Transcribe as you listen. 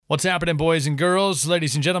What's happening, boys and girls,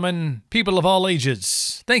 ladies and gentlemen, people of all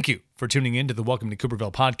ages? Thank you for tuning in to the Welcome to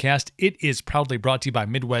Cooperville podcast. It is proudly brought to you by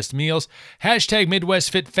Midwest Meals. Hashtag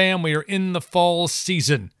Midwest Fit Fam. We are in the fall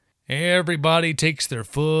season. Everybody takes their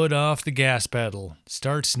foot off the gas pedal,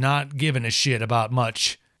 starts not giving a shit about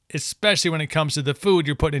much, especially when it comes to the food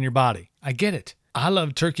you're putting in your body. I get it. I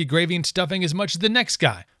love turkey gravy and stuffing as much as the next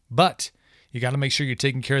guy, but you got to make sure you're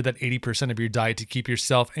taking care of that 80% of your diet to keep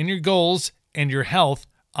yourself and your goals and your health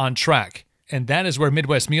on track. And that is where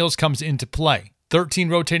Midwest Meals comes into play. 13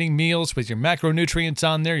 rotating meals with your macronutrients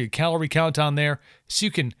on there, your calorie count on there, so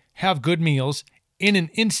you can have good meals in an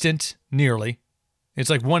instant, nearly. It's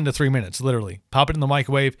like 1 to 3 minutes, literally. Pop it in the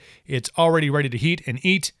microwave. It's already ready to heat and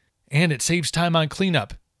eat, and it saves time on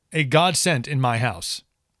cleanup. A godsend in my house.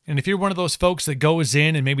 And if you're one of those folks that goes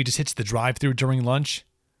in and maybe just hits the drive-thru during lunch,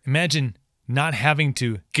 imagine not having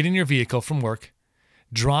to get in your vehicle from work,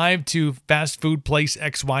 drive to fast food place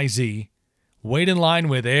XYZ, wait in line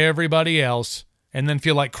with everybody else, and then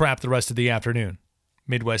feel like crap the rest of the afternoon.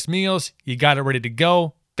 Midwest Meals, you got it ready to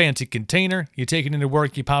go. Fancy container, you take it into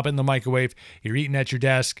work, you pop it in the microwave, you're eating at your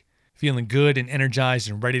desk, feeling good and energized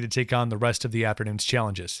and ready to take on the rest of the afternoon's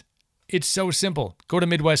challenges. It's so simple. Go to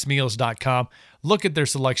MidwestMeals.com, look at their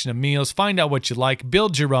selection of meals, find out what you like,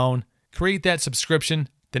 build your own, create that subscription.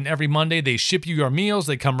 Then every Monday they ship you your meals,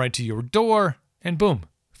 they come right to your door, and boom,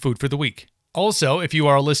 food for the week. Also, if you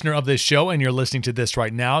are a listener of this show and you're listening to this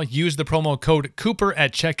right now, use the promo code Cooper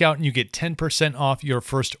at checkout and you get 10% off your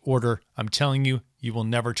first order. I'm telling you, you will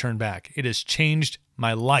never turn back. It has changed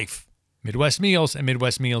my life. Midwest Meals and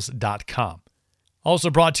MidwestMeals.com. Also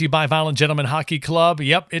brought to you by Violent Gentlemen Hockey Club.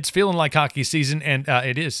 Yep, it's feeling like hockey season, and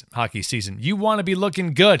it is hockey season. You want to be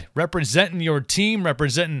looking good, representing your team,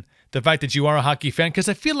 representing the fact that you are a hockey fan, because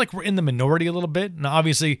I feel like we're in the minority a little bit. Now,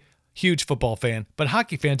 obviously, huge football fan, but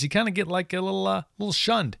hockey fans, you kind of get like a little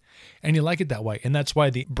shunned, and you like it that way. And that's why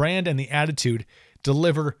the brand and the attitude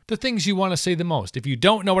deliver the things you want to say the most. If you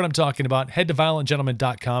don't know what I'm talking about, head to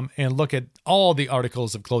violentgentlemen.com and look at all the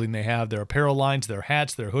articles of clothing they have, their apparel lines, their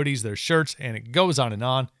hats, their hoodies, their shirts, and it goes on and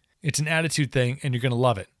on. It's an attitude thing, and you're going to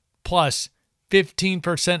love it. Plus,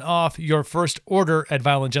 15% off your first order at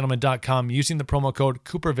violentgentlemen.com using the promo code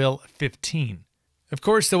Cooperville15. Of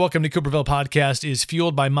course, the Welcome to Cooperville podcast is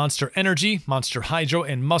fueled by Monster Energy, Monster Hydro,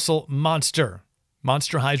 and Muscle Monster.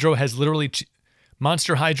 Monster Hydro has literally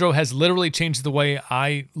changed the way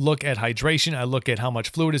I look at hydration. I look at how much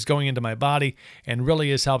fluid is going into my body and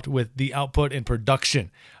really has helped with the output and production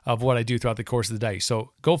of what I do throughout the course of the day.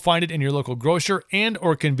 So go find it in your local grocer and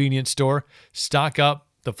or convenience store. Stock up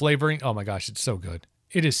the flavoring. Oh my gosh, it's so good.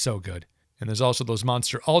 It is so good. And there's also those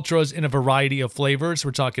Monster Ultras in a variety of flavors. We're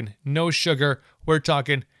talking no sugar. We're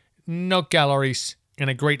talking no calories. And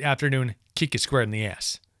a great afternoon kick you square in the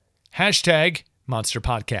ass. Hashtag Monster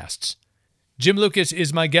Podcasts. Jim Lucas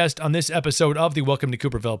is my guest on this episode of the Welcome to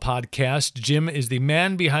Cooperville podcast. Jim is the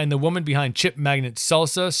man behind the woman behind Chip Magnet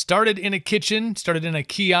Salsa. Started in a kitchen, started in a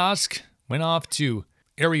kiosk, went off to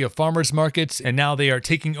area farmers markets, and now they are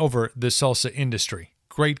taking over the salsa industry.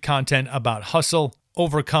 Great content about hustle,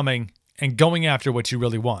 overcoming, and going after what you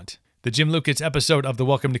really want. The Jim Lucas episode of the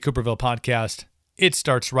Welcome to Cooperville podcast, it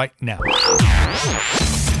starts right now.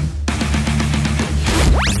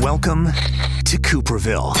 Welcome to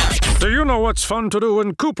Cooperville. Do you know what's fun to do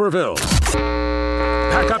in Cooperville?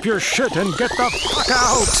 Pack up your shit and get the fuck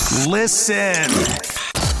out! Listen.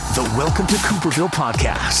 The Welcome to Cooperville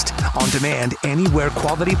podcast. On demand anywhere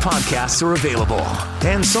quality podcasts are available.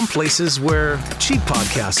 And some places where cheap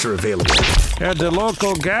podcasts are available. At the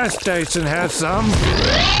local gas station has some.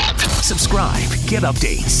 Subscribe, get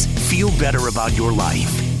updates, feel better about your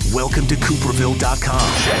life. Welcome to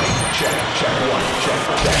Cooperville.com. Check one.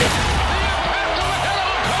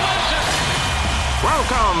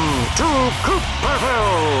 Welcome to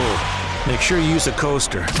Cooperville! Make sure you use a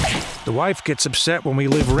coaster. The wife gets upset when we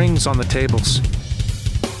leave rings on the tables.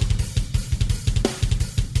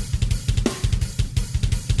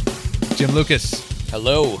 Jim Lucas.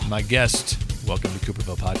 Hello. My guest. Welcome to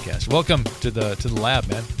Cooperville podcast. Welcome to the lab,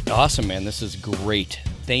 man. Awesome, man. This is great.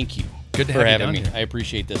 Thank you. Good to for have you having down me. here. I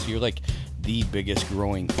appreciate this. You're like the biggest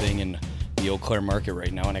growing thing in the Eau Claire market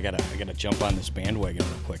right now, and I gotta jump on this bandwagon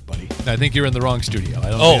real quick, buddy. I think you're in the wrong studio. I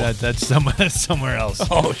don't think that's somewhere else.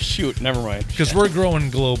 Oh shoot, never mind. Because we're growing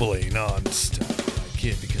globally. No, I'm just I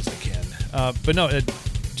kid because I can. But no,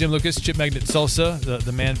 Jim Lucas, Chip Magnet Salsa,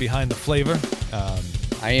 the man behind the flavor.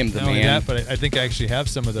 I am the not only man. that, but I think I actually have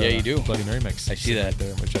some of the you do. Bloody Mary mix. I see that right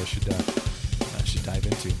there, which I should dive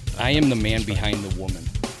into. I am the man behind the woman.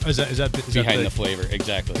 Is that Behind the flavor,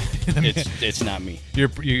 exactly. It's not me. You're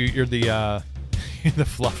the The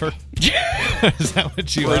fluffer? Is that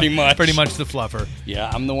what you Pretty are? much. Pretty much the fluffer.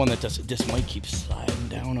 Yeah, I'm the one that does it. This mic keeps sliding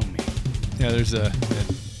down on me. Yeah, there's a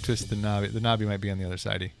twist the knobby. The knobby might be on the other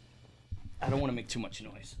side. I don't want to make too much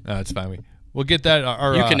noise. It's fine. We'll get that.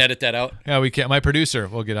 You can edit that out. Yeah, we can. My producer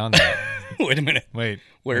will get on that. Wait a minute. Wait.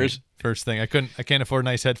 Where's first thing? I can't afford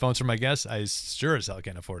nice headphones for my guests. I sure as hell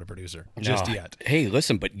can't afford a producer just No. yet. Hey,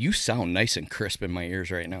 listen, but you sound nice and crisp in my ears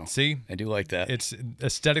right now. See, I do like that. it's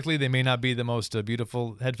aesthetically they may not be the most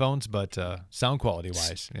beautiful headphones, but sound quality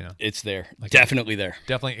wise, It's there. Definitely there.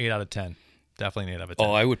 definitely 8 out of 10. Definitely an 8 out of 10.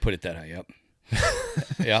 Oh, I would put it that high up.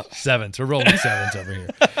 Yeah. Sevens. We're rolling sevens over here.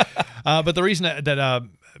 But the reason that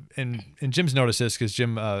and Jim's noticed this because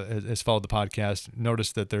Jim has followed the podcast,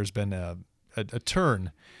 noticed that there's been a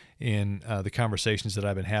turn in the conversations that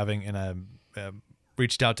I've been having, and I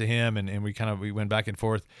reached out to him, and we went back and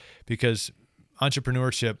forth because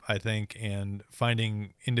entrepreneurship, I think, and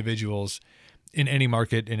finding individuals in any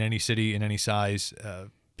market, in any city, in any size,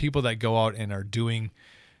 people that go out and are doing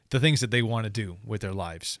the things that they want to do with their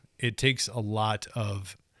lives. It takes a lot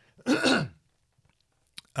of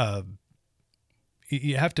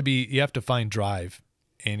you have to find drive,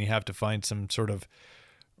 and you have to find some sort of,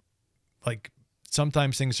 like,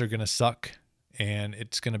 sometimes things are going to suck and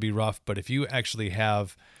it's going to be rough, but if you actually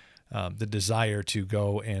have the desire to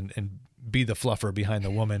go and be the fluffer behind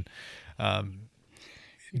the woman,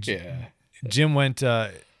 Yeah. Jim went,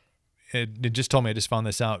 it just told me, I just found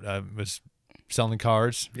this out, was selling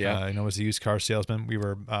cars. Yeah. Was a used car salesman. We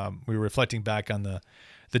were reflecting back on the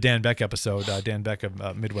Dan Beck episode, Dan Beck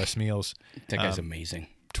of Midwest Meals. That guy's amazing.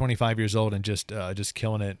 25 years old and just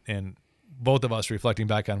killing it. And both of us reflecting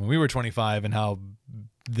back on when we were 25 and how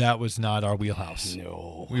that was not our wheelhouse.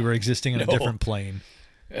 No. We were existing in a different plane.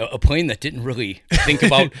 A plane that didn't really think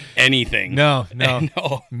about anything. No.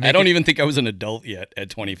 I don't even think I was an adult yet at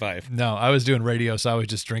 25. No, I was doing radio, so I was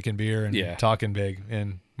just drinking beer and talking big.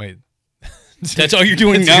 And wait. That's all you're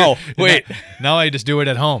doing now. Wait. Now I just do it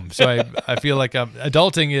at home. So I feel like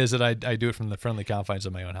adulting is that I do it from the friendly confines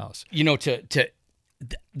of my own house. To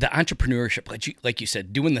the entrepreneurship, like you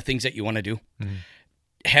said, doing the things that you want to do. Mm-hmm.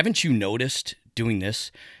 Haven't you noticed doing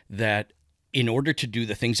this that in order to do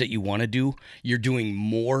the things that you want to do, you're doing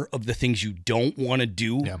more of the things you don't want to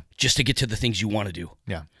do just to get to the things you want to do?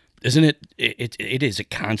 Yeah. Isn't it? It is a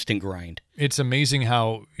constant grind. It's amazing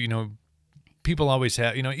how, people always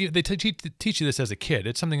have, they teach you this as a kid.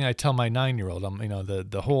 It's something I tell my 9-year-old.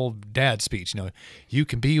 The whole dad speech, you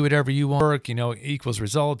can be whatever you want, work, equals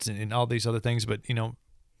results and all these other things. But,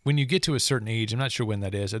 when you get to a certain age, I'm not sure when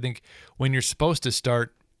that is. I think when you're supposed to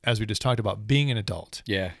start, as we just talked about, being an adult.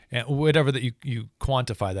 Yeah. And whatever that you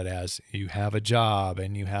quantify that as, you have a job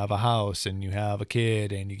and you have a house and you have a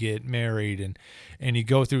kid and you get married and you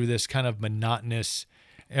go through this kind of monotonous.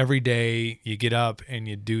 Every day you get up and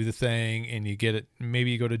you do the thing and you get it. Maybe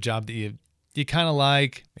you go to a job that you kind of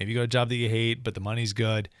like. Maybe you go to a job that you hate, but the money's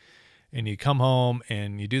good. And you come home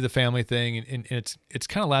and you do the family thing, and it's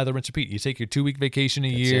kind of lather, rinse, repeat. You take your 2-week vacation a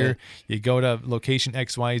year. You go to location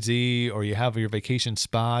XYZ, or you have your vacation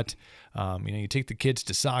spot. You take the kids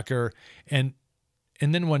to soccer, and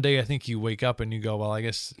then one day I think you wake up and you go, well, I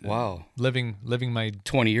guess living my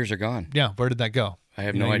 20 years are gone. Yeah, where did that go? I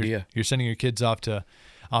have no idea. You're sending your kids off to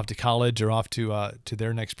college or off to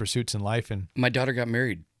their next pursuits in life. And my daughter got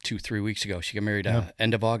married 2-3 weeks ago. She got married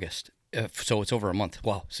end of August. So it's over a month.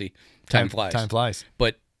 Wow, see, time flies. Time flies.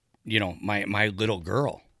 But, my little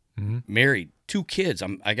girl, married, 2 kids.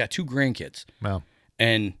 I got 2 grandkids. Wow.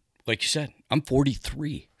 And like you said, I'm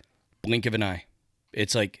 43. Blink of an eye.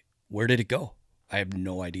 It's like, where did it go? I have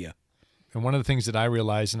no idea. And one of the things that I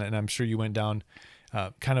realized, and I'm sure you went down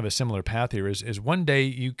kind of a similar path here, is one day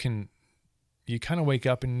you kind of wake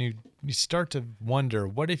up and you start to wonder,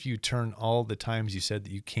 what if you turn all the times you said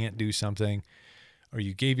that you can't do something, or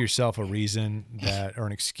you gave yourself a reason or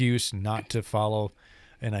an excuse not to follow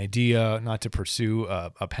an idea, not to pursue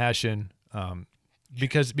a passion,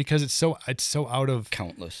 because it's so out of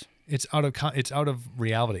countless. It's out of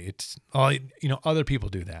reality. It's other people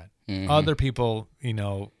do that. Mm-hmm. Other people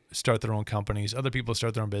start their own companies. Other people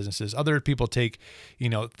start their own businesses. Other people take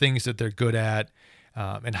things that they're good at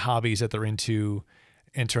and hobbies that they're into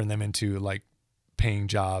and turn them into like paying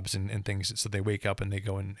jobs and things. So they wake up and they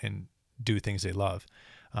go and do things they love.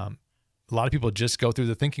 A lot of people just go through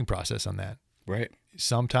the thinking process on that. Right.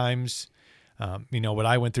 Sometimes, what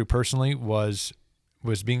I went through personally was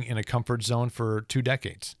being in a comfort zone for 2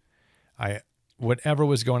 decades. Whatever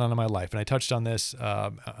was going on in my life, and I touched on this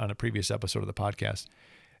on a previous episode of the podcast.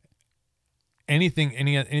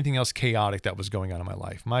 Anything else chaotic that was going on in my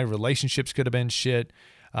life. My relationships could have been shit.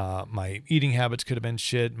 My eating habits could have been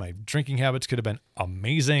shit. My drinking habits could have been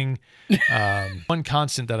amazing. One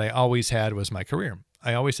constant that I always had was my career.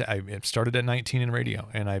 I started at 19 in radio,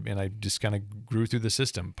 and I just kind of grew through the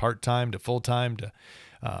system, part-time to full-time to,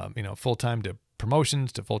 full-time to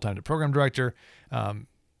promotions to full-time to program director.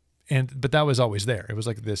 But that was always there. It was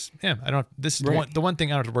like this, this is the one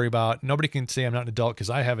thing I don't have to worry about. Nobody can say I'm not an adult because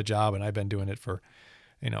I have a job and I've been doing it for,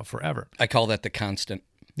 forever. I call that the constant.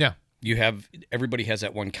 Yeah. Everybody has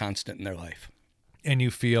that one constant in their life. And you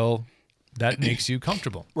feel that makes you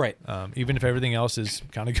comfortable. Right. Even if everything else is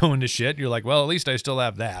kind of going to shit, you're like, well, at least I still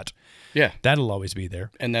have that. Yeah. That'll always be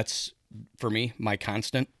there. And that's, for me, my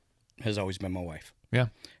constant has always been my wife. Yeah.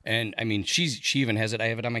 And I mean, she even has it. I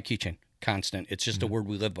have it on my keychain. Constant. It's just a word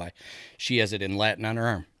we live by. She has it in Latin on her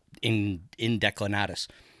arm. In declinatus.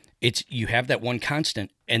 You have that one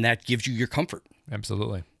constant, and that gives you your comfort.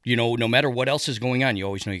 Absolutely. No matter what else is going on, you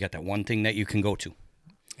always know you got that one thing that you can go to.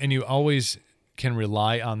 And you always can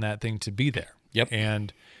rely on that thing to be there. Yep.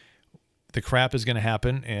 And the crap is going to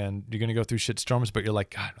happen, and you're going to go through shit storms, but you're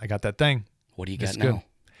like, God, I got that thing. What do you got now? Good.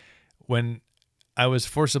 When I was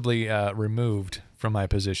forcibly removed from my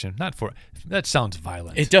position, that sounds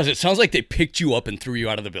violent. It does. It sounds like they picked you up and threw you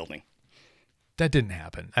out of the building. That didn't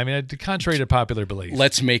happen. I mean, contrary to popular belief.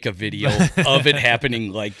 Let's make a video of it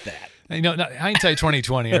happening like that. Hindsight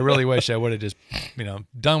 2020, I really wish I would have just,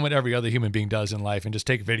 done what every other human being does in life and just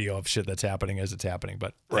take video of shit that's happening as it's happening.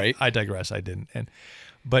 But right. I digress. I didn't.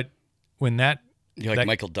 But when that... You're like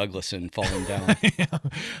Michael Douglas and falling down.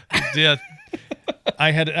 Yeah.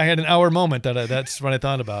 I had an hour moment that's what I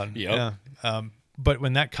thought about. Yep. Yeah. But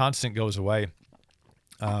when that constant goes away,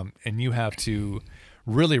 and you have to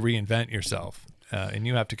really reinvent yourself, and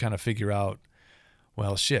you have to kind of figure out,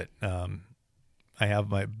 well, shit, I have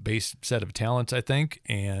my base set of talents, I think,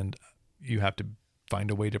 and you have to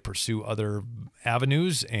find a way to pursue other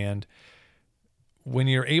avenues. And when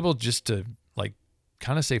you're able just to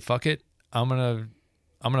kind of say, fuck it, I'm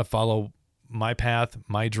gonna follow my path,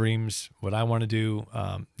 my dreams, what I want to do.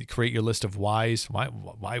 Create your list of whys. Why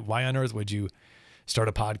on earth would you start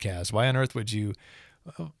a podcast? Why on earth would you?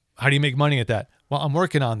 How do you make money at that? Well, I'm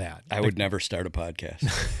working on that. I would never start a podcast.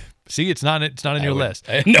 See, it's not on your list.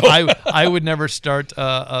 No. I would never start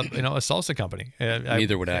a salsa company.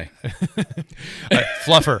 Neither would I.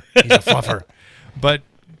 Fluffer. He's a fluffer. But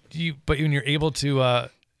when you're able to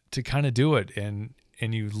kind of do it and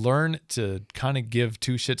you learn to kind of give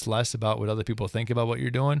two shits less about what other people think about what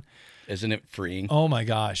you're doing. Isn't it freeing? Oh my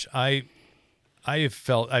gosh. I've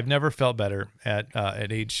never felt better at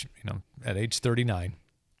age 39,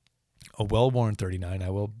 a well-worn 39. I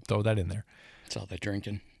will throw that in there. It's all that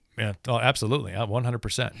drinking. Yeah. Oh, absolutely.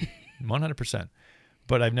 100%. 100%.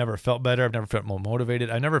 But I've never felt better. I've never felt more motivated.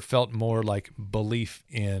 I never felt more like belief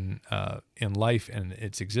in life and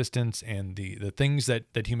its existence and the things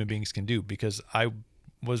that human beings can do, because I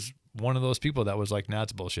was one of those people that was like, nah,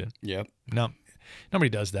 it's bullshit. Yep. No, nobody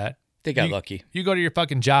does that. They got lucky. You go to your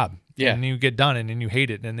fucking job. Yeah. And you get done and then you hate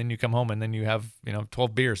it. And then you come home and then you have,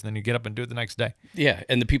 12 beers and then you get up and do it the next day. Yeah.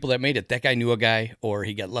 And the people that made it, that guy knew a guy, or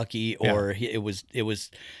he got lucky, or it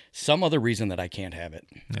was some other reason that I can't have it.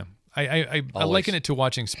 Yeah. I liken it to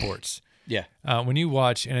watching sports. Yeah. When you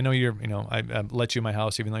watch, and I know you're, I let you in my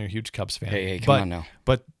house even though you're a huge Cubs fan. Hey, come on now.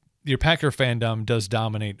 But your Packer fandom does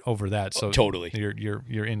dominate over that. So totally.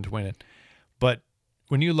 You're into winning. But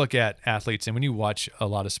when you look at athletes and when you watch a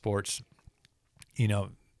lot of sports,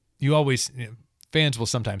 you always, fans will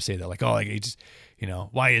sometimes say that, like, oh, he just,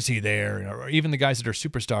 why is he there? Or even the guys that are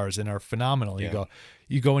superstars and are phenomenal. Yeah.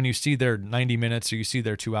 You go and you see their 90 minutes or you see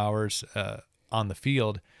their 2 hours on the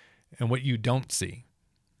field, and what you don't see.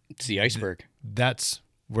 It's the iceberg. That's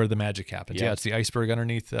where the magic happens. Yep. Yeah, it's the iceberg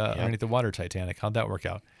underneath the water Titanic. How'd that work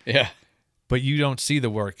out? Yeah. But you don't see the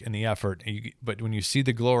work and the effort. But when you see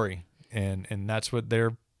the glory, and that's what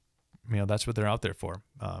they're out there for.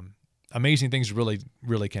 Amazing things really,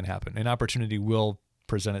 really can happen. An opportunity will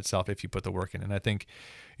present itself if you put the work in. And I think,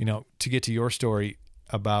 to get to your story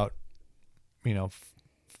about,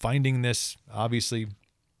 finding this, obviously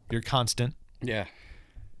you're constant. Yeah.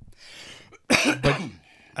 But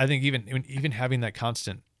I think even having that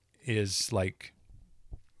constant is like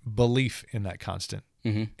belief in that constant,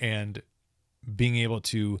 mm-hmm. and being able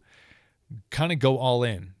to kind of go all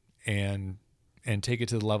in and take it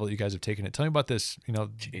to the level that you guys have taken it. Tell me about this,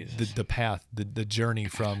 the path, the journey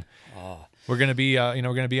from we're going to be, we're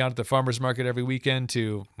going to be out at the farmer's market every weekend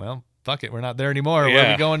to, well, fuck it, we're not there anymore. Yeah. Where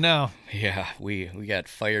are we going now? Yeah, we got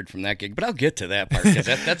fired from that gig, but I'll get to that part because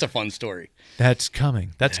that's a fun story. That's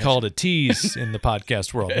coming. That's called a tease in the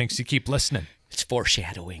podcast world. Makes you keep listening. It's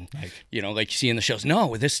foreshadowing. Like you see in the shows.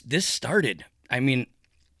 No, this started. I mean,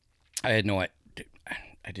 I had no, I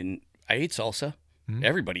ate salsa.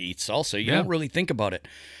 Everybody eats salsa. You Yeah. don't really think about it.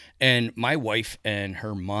 And my wife and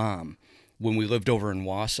her mom, when we lived over in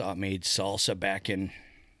Wausau, made salsa back in,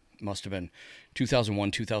 must have been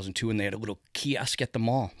 2001, 2002, and they had a little kiosk at the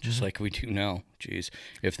mall, just like we do now. Jeez,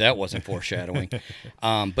 if that wasn't foreshadowing.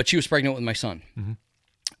 But she was pregnant with my son.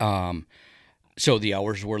 So the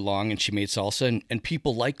hours were long, and she made salsa, and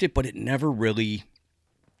people liked it, but it never really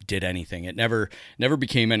did anything. It never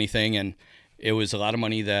became anything, and it was a lot of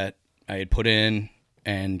money that I had put in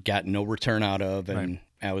and got no return out of, and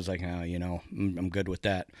I was like, oh, I'm good with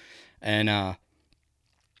that. And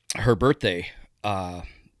her birthday,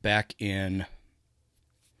 back in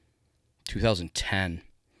 2010,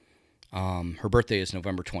 her birthday is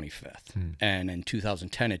November 25th, and in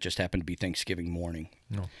 2010 it just happened to be Thanksgiving morning.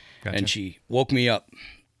 Oh, gotcha. And she woke me up.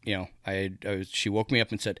 She woke me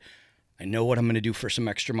up and said, I know what I'm going to do for some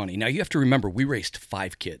extra money. Now, you have to remember, we raised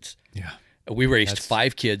 5 kids. Yeah. We raised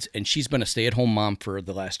 5 kids, and she's been a stay-at-home mom for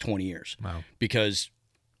the last 20 years. Wow. Because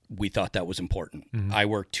we thought that was important. I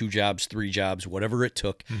worked 2 jobs, 3 jobs, whatever it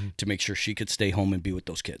took to make sure she could stay home and be with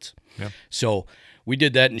those kids. Yeah. So we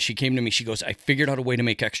did that, and she came to me. She goes, I figured out a way to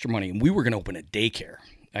make extra money, and we were going to open a daycare.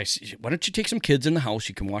 I said, why don't you take some kids in the house?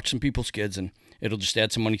 You can watch some people's kids, and it'll just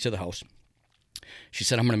add some money to the house. She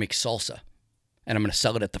said, I'm going to make salsa, and I'm going to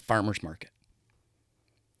sell it at the farmer's market.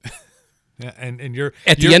 Yeah, and you're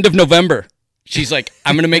At the end of November, she's like,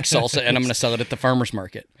 I'm going to make salsa, and I'm going to sell it at the farmer's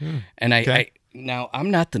market. And now, I'm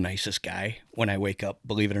not the nicest guy when I wake up,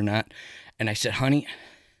 believe it or not. And I said, honey,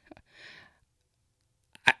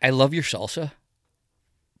 I love your salsa,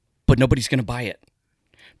 but nobody's going to buy it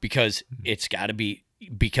because it's got to be,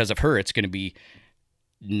 because of her, it's going to be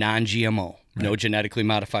non-GMO, no genetically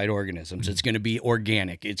modified organisms. It's going to be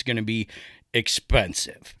organic. It's going to be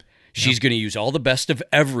expensive. She's going to use all the best of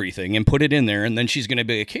everything and put it in there, and then she's going to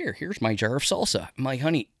be like, here's my jar of salsa. I'm like,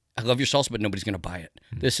 honey, I love your salsa, but nobody's going to buy it.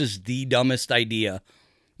 This is the dumbest idea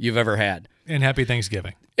you've ever had. And happy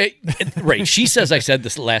Thanksgiving. Right. She says I said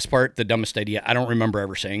this last part, the dumbest idea. I don't remember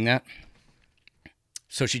ever saying that.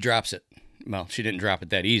 So she drops it. Well, she didn't drop it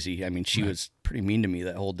that easy. I mean, she was pretty mean to me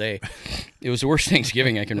that whole day. It was the worst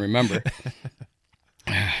Thanksgiving I can remember.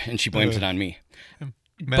 And she blames it on me. Well,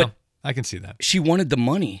 But I can see that. she wanted the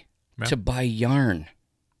money to buy yarn.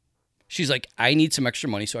 She's like, I need some extra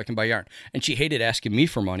money so I can buy yarn. And she hated asking me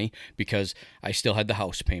for money because I still had the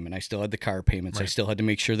house payment. I still had the car payments. I still had to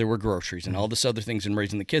make sure there were groceries and all this other things in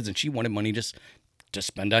raising the kids. And she wanted money just to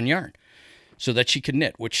spend on yarn so that she could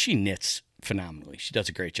knit, which she knits phenomenally. She does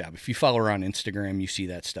a great job. If you follow her on Instagram, you see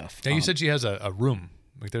that stuff. Now, you said she has a room.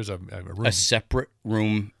 Like there's a room. A separate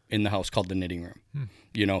room in the house called the knitting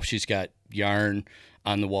room. She's got yarn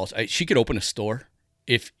on the walls. She could open a store.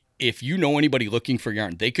 If you know anybody looking for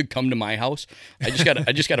yarn, they could come to my house. I just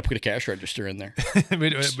got to put a cash register in there.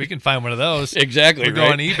 we can find one of those. Exactly. We'll go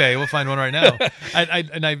on eBay. We'll find one right now.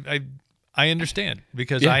 I understand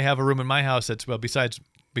because I have a room in my house that's, well, besides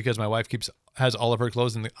because my wife has all of her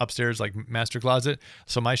clothes in the upstairs, like master closet.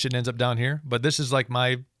 So my shit ends up down here. But this is like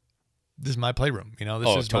my playroom.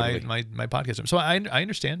 This is totally. my podcast room. So I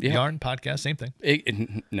understand. Yeah. Yarn, podcast, same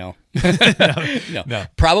thing. No. No.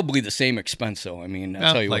 Probably the same expense, though. I mean,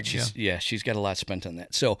 I'll tell you like, what, she's got a lot spent on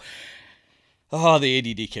that. So, the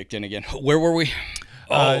ADD kicked in again. Where were we?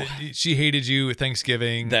 She hated you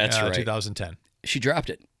Thanksgiving. That's right. 2010. She dropped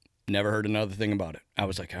it. Never heard another thing about it. I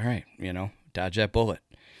was like, all right, dodge that bullet.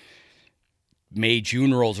 May,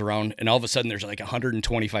 June rolls around, and all of a sudden there's like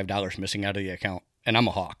 $125 missing out of the account. And I'm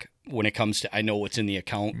a hawk when it comes to, I know what's in the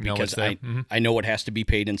account because I know what has to be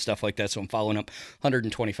paid and stuff like that. So I'm following up.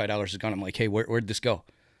 $125 is gone. I'm like, hey, where'd this go?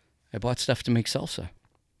 I bought stuff to make salsa.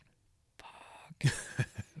 Fuck.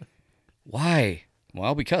 Why?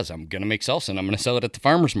 Well, because I'm going to make salsa and I'm going to sell it at the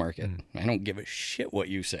farmer's market. I don't give a shit what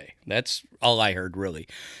you say. That's all I heard, really.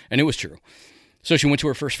 And it was true. So she went to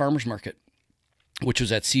her first farmer's market, which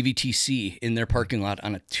was at CVTC in their parking lot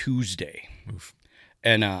on a Tuesday. Oof.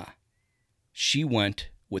 And she went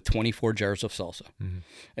with 24 jars of salsa.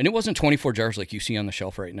 And it wasn't 24 jars like you see on the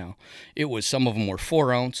shelf right now. It was, some of them were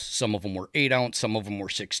 4 ounce, some of them were 8 ounce, some of them were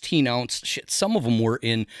 16 ounce. Shit, some of them were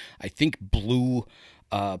in, I think, blue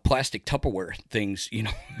plastic Tupperware things,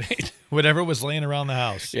 Whatever was laying around the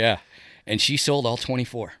house. Yeah. And she sold all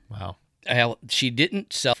 24. Wow. She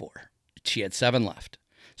didn't sell 4. She had 7 left.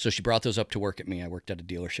 So she brought those up to work at me. I worked at a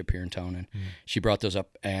dealership here in town, and she brought those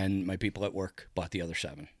up, and my people at work bought the other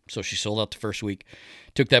 7. So she sold out the first week,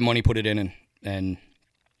 took that money, put it in, and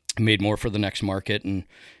made more for the next market, and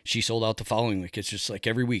she sold out the following week. It's just like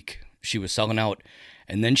every week she was selling out.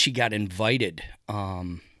 And then she got invited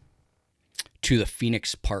to the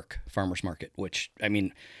Phoenix Park Farmers Market, which, I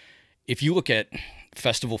mean, if you look at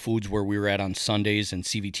Festival Foods where we were at on Sundays and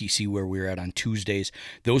CVTC where we were at on Tuesdays,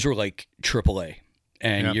 those were like AAA.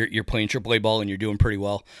 And you're playing AAA ball and you're doing pretty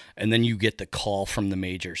well. And then you get the call from the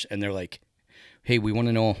majors and they're like, hey, we want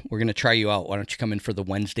to know, we're going to try you out. Why don't you come in for the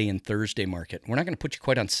Wednesday and Thursday market? We're not going to put you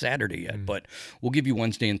quite on Saturday yet, but we'll give you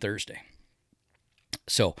Wednesday and Thursday.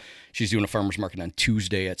 So she's doing a farmer's market on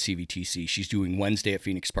Tuesday at CVTC. She's doing Wednesday at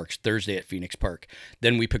Phoenix Park, Thursday at Phoenix Park.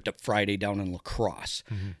 Then we picked up Friday down in La Crosse.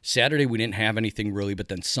 Saturday we didn't have anything really, but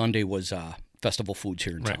then Sunday was Festival Foods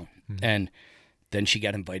here in town. And then she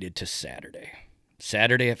got invited to Saturday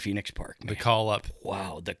at Phoenix Park. Man. The call up.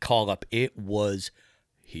 Wow, the call up. It was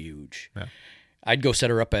huge. Yeah. I'd go set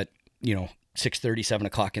her up at, 6:30, 7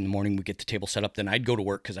 o'clock in the morning. We get the table set up. Then I'd go to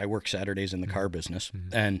work because I work Saturdays in the car business.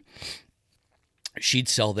 And she'd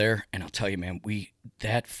sell there. And I'll tell you, man,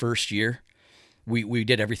 that first year, we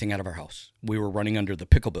did everything out of our house. We were running under the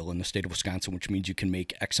pickle bill in the state of Wisconsin, which means you can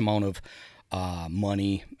make X amount of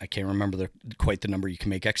money. I can't remember quite the number. You can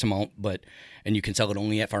make X amount, and you can sell it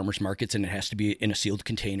only at farmers markets, and it has to be in a sealed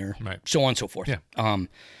container, so on and so forth. Yeah.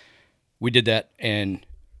 We did that, and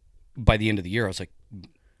by the end of the year, I was like,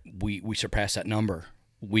 we surpassed that number.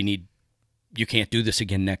 You can't do this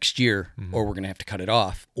again next year, or we're going to have to cut it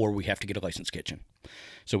off, or we have to get a licensed kitchen.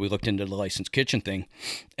 So we looked into the licensed kitchen thing,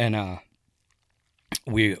 and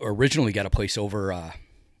we originally got a place over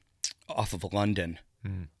off of London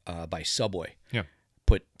by Subway. Yeah.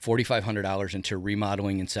 Put $4,500 into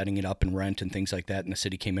remodeling and setting it up and rent and things like that, and the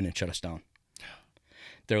city came in and shut us down.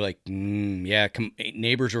 They're like,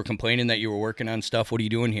 neighbors were complaining that you were working on stuff. What are you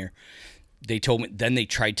doing here? They told me. Then they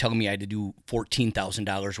tried telling me I had to do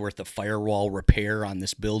 $14,000 worth of firewall repair on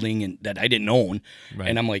this building and that I didn't own. Right.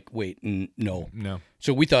 And I'm like, wait, no.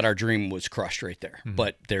 So we thought our dream was crushed right there.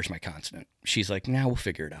 But there's my consonant. She's like, we'll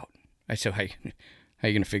figure it out. I said, how are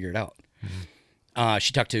you going to figure it out?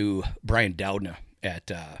 She talked to Brian Doudna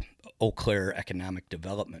at Eau Claire Economic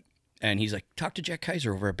Development, and he's like, talk to Jack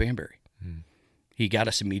Kaiser over at Banbury. He got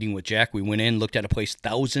us a meeting with Jack. We went in, looked at a place,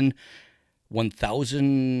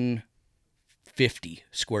 1,050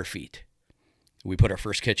 square feet. We put our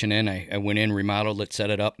first kitchen in. I went in, remodeled it,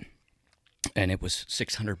 set it up, and it was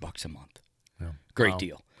 $600 a month. Yeah. Great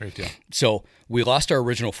deal. Great deal. So we lost our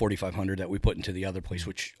original $4,500 that we put into the other place,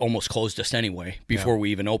 which almost closed us anyway before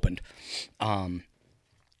we even opened. And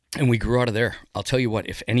we grew out of there. I'll tell you what,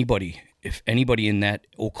 if anybody in that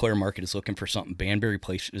Eau Claire market is looking for something, Banbury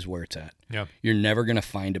Place is where it's at. Yeah. You're never going to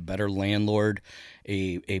find a better landlord,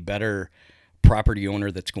 a better property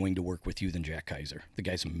owner that's going to work with you than Jack Kaiser. The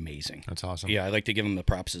guy's amazing. That's awesome. Yeah, I like to give him the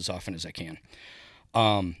props as often as I can.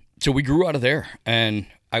 So we grew out of there, and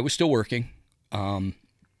I was still working. I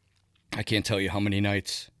can't tell you how many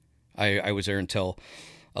nights I was there until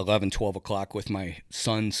 11, 12 o'clock with my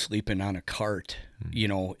son sleeping on a cart,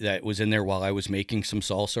 that was in there while I was making some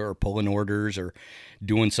salsa or pulling orders or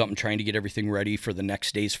doing something, trying to get everything ready for the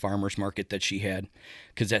next day's farmer's market that she had.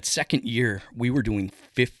 Because that second year, we were doing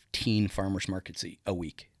 15 farmer's markets a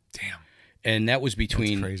week. Damn. And that was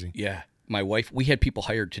between... That's crazy. Yeah. My wife, we had people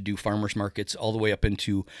hired to do farmers markets all the way up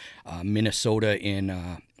into Minnesota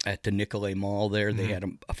at the Nicolay Mall there. They had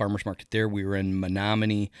a farmers market there. We were in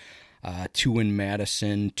Menominee, 2 in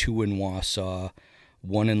Madison, 2 in Wausau,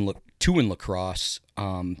 2 in La Crosse,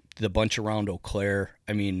 the bunch around Eau Claire.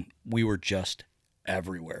 I mean, we were just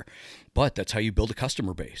everywhere. But that's how you build a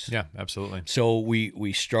customer base. Yeah, absolutely. So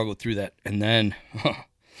we struggled through that. And then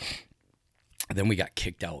we got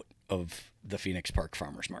kicked out of the Phoenix Park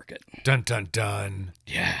Farmers Market. Dun, dun, dun.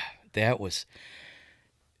 Yeah, that was...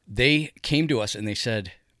 They came to us and they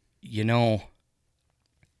said, here,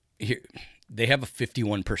 they have a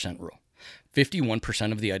 51% rule.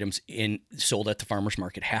 51% of the items sold at the farmer's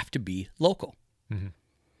market have to be local. Mm-hmm.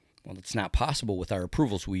 Well, it's not possible with our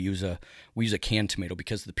approvals. We use a canned tomato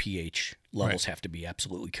because the pH levels have to be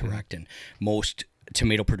absolutely correct. And most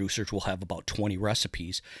tomato producers will have about 20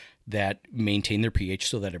 recipes that maintain their pH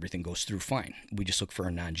so that everything goes through fine. We just look for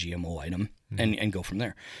a non-GMO item and go from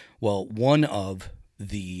there. Well, one of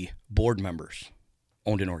the board members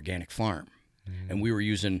owned an organic farm. And we were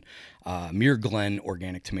using Muir Glen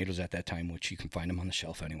organic tomatoes at that time, which you can find them on the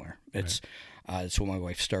shelf anywhere. It's what my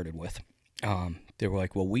wife started with. They were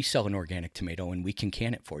like, well, we sell an organic tomato and we can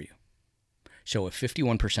can it for you. So if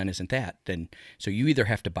 51% isn't that, then so you either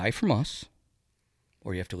have to buy from us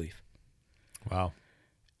or you have to leave. Wow.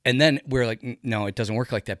 And then we're like, no, it doesn't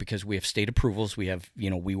work like that because we have state approvals. We have,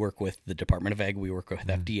 we work with the Department of Ag. We work with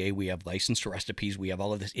FDA. We have licensed recipes. We have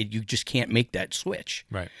all of this. You just can't make that switch.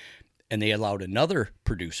 Right. And they allowed another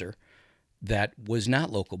producer that was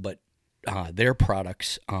not local, but their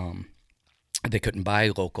products they couldn't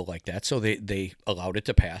buy local like that, so they allowed it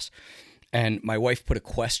to pass. And my wife put a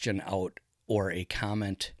question out or a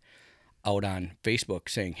comment out on Facebook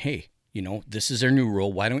saying, hey, you know, this is their new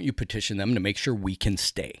rule. Why don't you petition them to make sure we can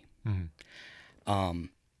stay?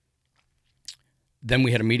 Then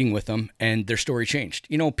we had a meeting with them, and their story changed.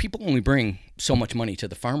 You know, people only bring so much money to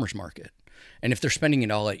the farmer's market. And if they're spending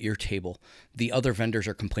it all at your table, the other vendors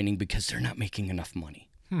are complaining because they're not making enough money.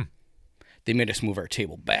 They made us move our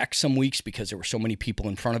table back some weeks because there were so many people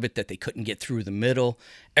in front of it that they couldn't get through the middle.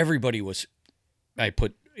 Everybody was, I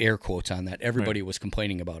put air quotes on that, everybody was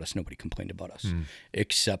complaining about us. Nobody complained about us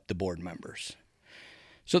except the board members.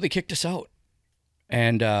 So they kicked us out.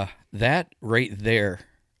 And that right there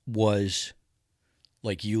was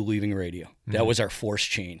like you leaving radio. That was our forced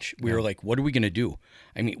change. We were like, what are we going to do?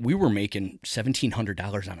 I mean, we were making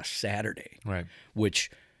 $1,700 on a Saturday, which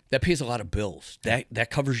that pays a lot of bills. That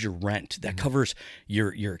covers your rent. That covers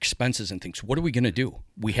your expenses and things. What are we going to do?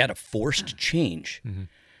 We had a forced change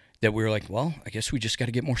that we were like, well, I guess we just got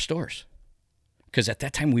to get more stores. Because at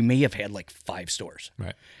that time, we may have had like 5 stores.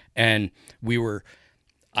 And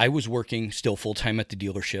I was working still full-time at the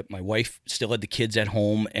dealership. My wife still had the kids at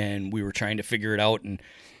home, and we were trying to figure it out. And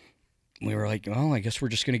we were like, well, I guess we're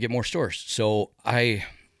just going to get more stores. So I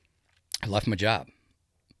left my job.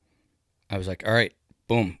 I was like, all right,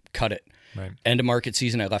 boom, cut it. End of market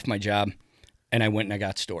season, I left my job, and I went and I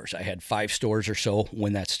got stores. I had 5 stores or so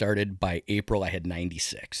when that started. By April, I had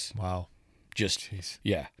 96. Wow.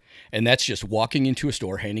 Yeah. And that's just walking into a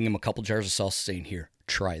store, handing them a couple jars of salsa, saying, here,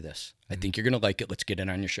 try this. I think you're going to like it. Let's get it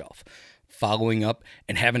on your shelf. Following up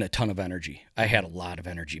and having a ton of energy. I had a lot of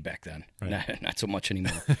energy back then. Not so much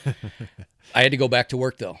anymore. I had to go back to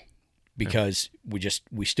work, though, because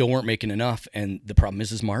we still weren't making enough. And the problem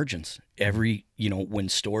is margins. When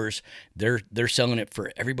stores, they're selling it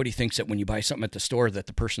for, everybody thinks that when you buy something at the store that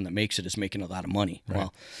the person that makes it is making a lot of money.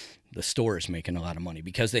 Well, the store is making a lot of money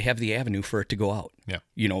because they have the avenue for it to go out.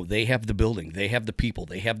 You know, they have the building, they have the people,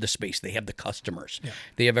 they have the space, they have the customers,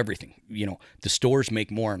 they have everything. You know, the stores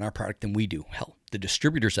make more on our product than we do. Hell, the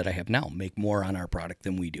distributors that I have now make more on our product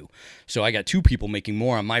than we do. So I got 2 people making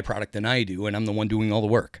more on my product than I do, and I'm the one doing all the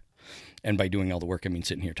work. And by doing all the work, I mean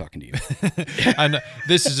sitting here talking to you. I know,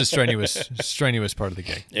 this is a strenuous part of the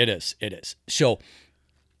gig. It is. So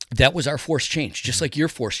that was our forced change, just like your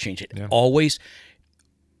forced change. It always,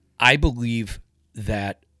 I believe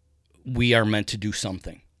that we are meant to do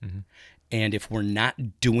something. And if we're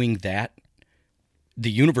not doing that,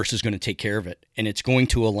 the universe is going to take care of it. And it's going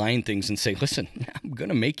to align things and say, listen, I'm going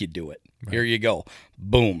to make you do it. Here you go.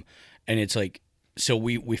 Boom. And it's like, so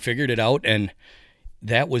we figured it out, and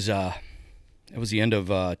that was the end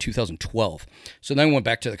of 2012. So then I went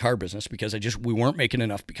back to the car business because we weren't making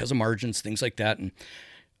enough because of margins, things like that. And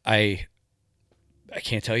I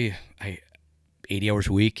can't tell you, 80 hours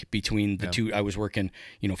a week between the two. I was working,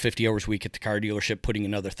 50 hours a week at the car dealership, putting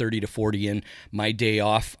another 30 to 40 in. My day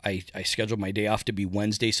off, I scheduled my day off to be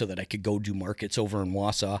Wednesday so that I could go do markets over in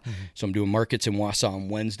Wausau. So I'm doing markets in Wausau on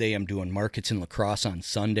Wednesday. I'm doing markets in La Crosse on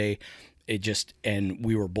Sunday. And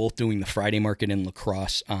we were both doing the Friday market in La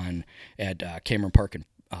Crosse at Cameron Park in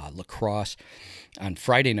La Crosse on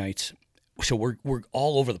Friday nights. So we're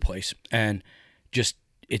all over the place, and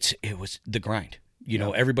it was the grind.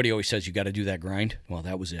 Everybody always says you got to do that grind. Well,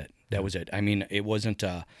 that was it. That was it. I mean, it wasn't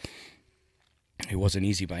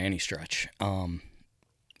easy by any stretch.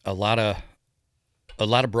 A lot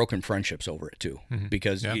of broken friendships over it too,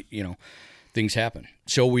 because things happen.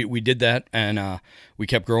 So we did that, and we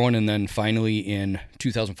kept growing, and then finally in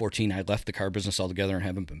 2014, I left the car business altogether and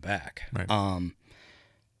haven't been back.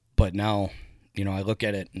 But now, I look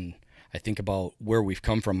at it and I think about where we've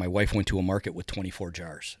come from. My wife went to a market with 24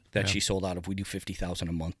 jars that she sold out of. We do 50,000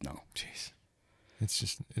 a month now. Jeez, it's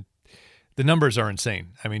just the numbers are insane.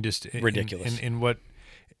 I mean, just ridiculous. In what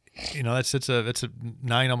that's a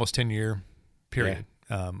 9, almost 10 year period,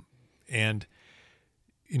 and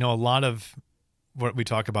a lot of what we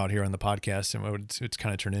talk about here on the podcast and what it's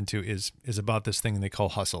kind of turned into is about this thing they call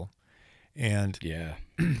hustle, and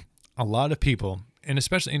a lot of people. And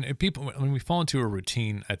especially people, when we fall into a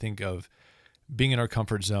routine, I think of being in our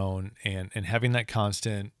comfort zone and having that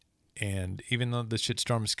constant. And even though the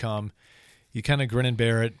shitstorms come, you kind of grin and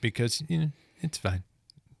bear it because it's fine.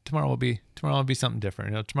 Tomorrow will be something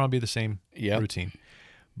different. Tomorrow will be the same routine.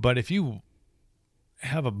 But if you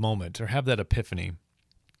have a moment or have that epiphany,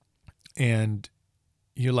 and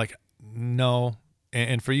you're like, no,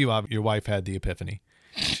 and for you, your wife had the epiphany.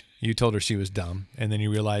 You told her she was dumb, and then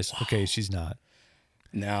you realized, okay, she's not.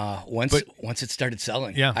 No, once it started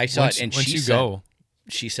selling, I saw it, and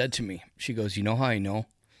she said to me, she goes, you know how I know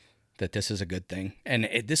that this is a good thing. And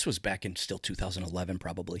this was back in still 2011,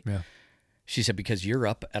 probably. Yeah. She said, because you're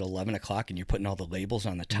up at 11 o'clock and you're putting all the labels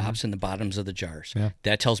on the tops and the bottoms of the jars. Yeah.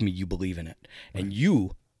 That tells me you believe in it. And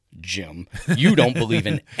you, Jim, you don't believe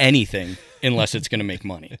in anything unless it's going to make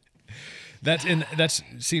money. That's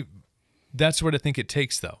what I think it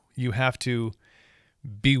takes, though. You have to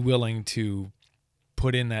be willing to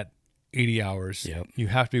put in that 80 hours. Yep. You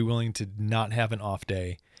have to be willing to not have an off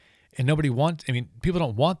day. And people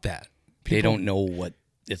don't want that. They don't know what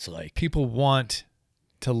it's like. People want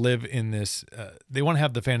to live in this, they want to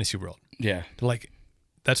have the fantasy world. Yeah.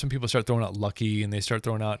 That's when people start throwing out lucky, and they start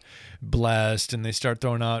throwing out blessed, and they start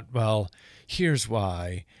throwing out, well, here's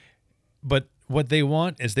why. But what they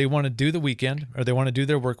want is they want to do the weekend, or they want to do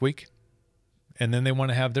their work week, and then they want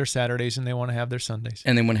to have their Saturdays, and they want to have their Sundays.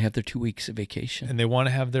 And they want to have their 2 weeks of vacation. And they want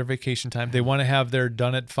to have their vacation time. They want to have their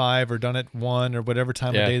done at 5 or done at 1 or whatever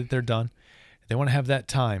time of day that they're done. They want to have that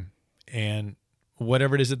time. And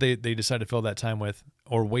whatever it is that they decide to fill that time with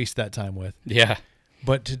or waste that time with. Yeah.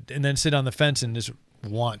 And then sit on the fence and just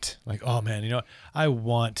want, like, oh man, I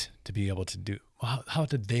want to be able to do, how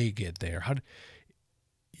did they get there?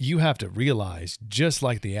 You have to realize, just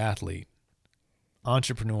like the athlete,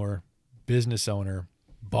 entrepreneur, business owner,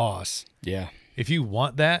 boss. Yeah. If you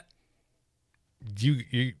want that,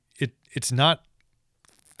 it's not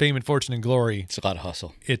fame and fortune and glory. It's a lot of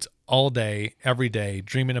hustle. It's all day, every day,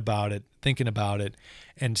 dreaming about it, thinking about it,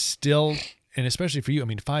 and especially for you,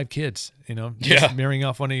 5 kids, just marrying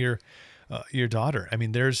off one of your daughter.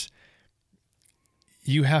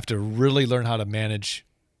 You have to really learn how to manage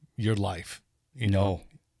your life.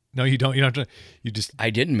 No, you don't. You don't have to. You just. I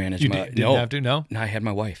didn't manage my. Didn't have to. No. No, I had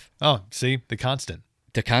my wife. Oh, see, the constant.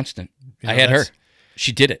 I had her.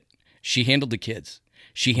 She did it. She handled the kids.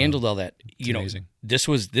 She handled all that. Amazing. This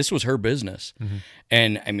was her business. Mm-hmm.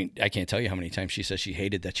 And I can't tell you how many times she says she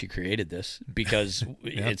hated that she created this, because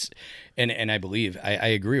it's, and I believe, I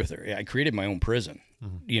agree with her. I created my own prison.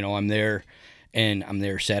 Mm-hmm. I'm there, and I'm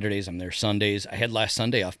there Saturdays, I'm there Sundays. I had last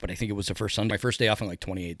Sunday off, but I think it was the first Sunday, my first day off in like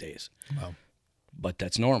 28 days. Wow. But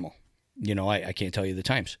that's normal. I can't tell you the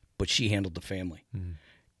times, but she handled the family. Mm-hmm.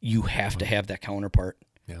 You have to have that counterpart.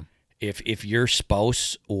 Yeah. If your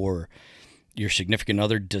spouse or your significant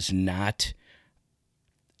other does not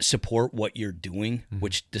support what you're doing, mm-hmm.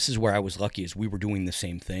 which this is where I was lucky, is we were doing the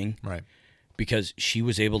same thing. Right. Because she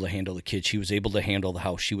was able to handle the kids. She was able to handle the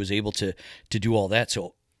house. She was able to do all that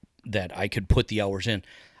so that I could put the hours in.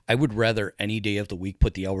 I would rather any day of the week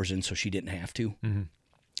put the hours in so she didn't have to.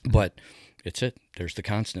 Mm-hmm. But it's it. There's the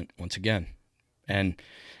constant once again. And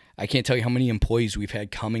I can't tell you how many employees we've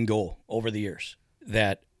had come and go over the years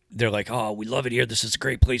that they're like, oh, we love it here. This is a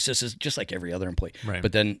great place. This is just like every other employee. Right.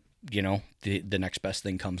 But then, the next best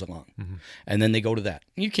thing comes along. Mm-hmm. And then they go to that.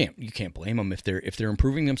 You can't blame them if they're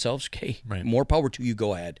improving themselves. Okay, right. More power to you.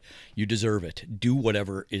 Go ahead. You deserve it. Do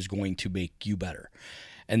whatever is going to make you better.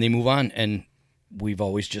 And they move on. And we've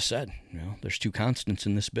always just said, there's 2 constants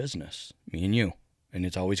in this business, me and you. And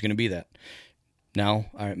it's always going to be that. Now,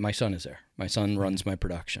 my son is there. My son runs my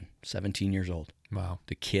production, 17 years old. Wow.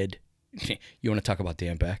 The kid. You want to talk about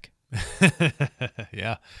Dan Beck?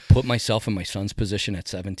 Yeah. Put myself in my son's position at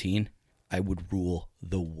 17, I would rule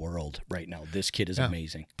the world right now. This kid is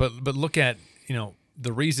amazing. But look at,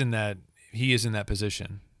 the reason that he is in that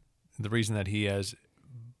position, the reason that he has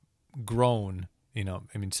grown,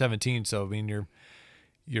 17, so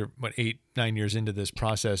you're what, 8-9 years into this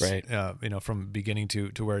process, right. From beginning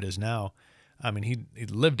to where it is now. He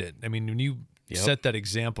lived it. When you set that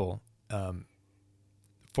example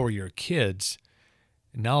for your kids,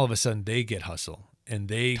 now all of a sudden they get hustle and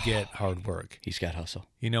they get hard work. He's got hustle.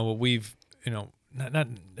 What we've, not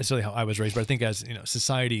necessarily how I was raised, but I think as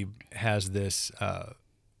society has this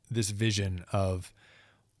this vision of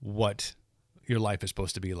what your life is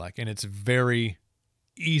supposed to be like, and it's very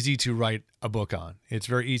easy to write a book on. It's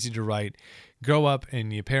very easy to write, grow up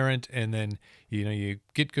and you parent, and then you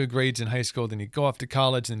get good grades in high school, then you go off to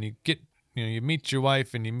college, and you get you meet your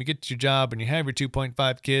wife and you get your job and you have your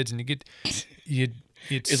 2.5 kids and you get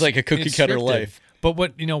it's like a cookie cutter life. But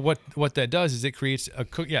what that does is it creates a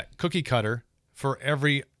cookie cutter for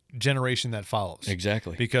every generation that follows.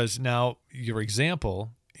 Exactly. Because now your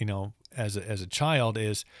example, as a child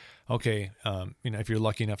is, okay, if you're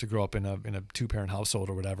lucky enough to grow up in a 2-parent household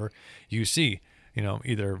or whatever, you see,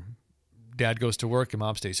 either dad goes to work and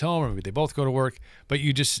mom stays home, or maybe they both go to work, but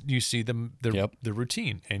you see the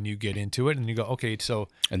routine, and you get into it and you go, okay, so,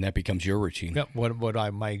 and that becomes your routine. Yeah,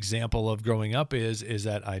 my example of growing up is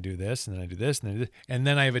that I do this and then I do this and then I do this, and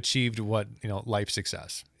then I've achieved what life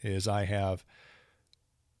success is. I have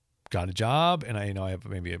got a job, and I have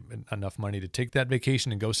maybe enough money to take that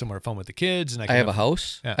vacation and go somewhere fun with the kids. And I have a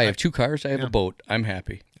house. Yeah, I have 2 cars. I have a boat. I'm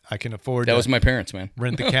happy. I can afford. That was my parents, man.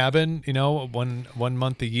 Rent the cabin, one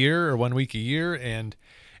month a year or 1 week a year, and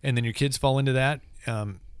then your kids fall into that.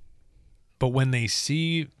 But when they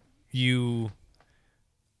see you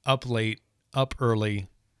up late, up early,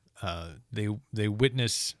 they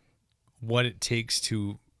witness what it takes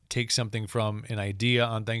to take something from an idea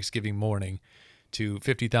on Thanksgiving morning to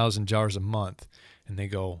 50,000 jars a month, and they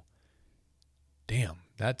go, damn,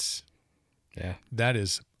 that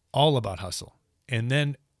is all about hustle. And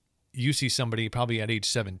then you see somebody probably at age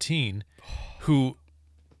 17 who,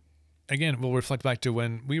 again, will reflect back to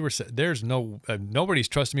when we were, there's nobody's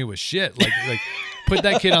trusting me with shit. Like put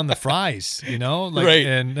that kid on the fries, Right.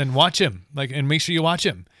 and watch him, and make sure you watch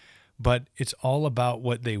him. But it's all about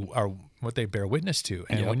what they bear witness to.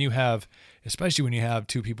 And when you have, especially when you have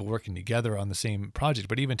 2 people working together on the same project,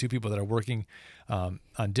 but even 2 people that are working on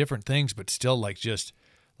different things, but still just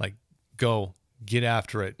go get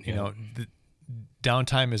after it. The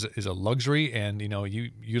downtime is a luxury, and you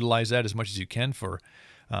utilize that as much as you can for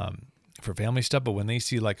family stuff. But when they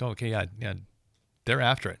see they're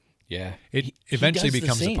after it. Yeah. It eventually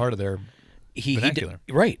becomes a part of their vernacular.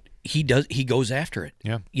 Right. He goes after it.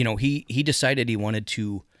 Yeah. He decided he wanted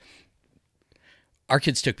to. Our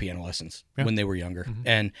kids took piano lessons when they were younger,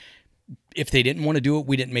 and if they didn't want to do it,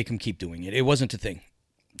 we didn't make them keep doing it. It wasn't a thing.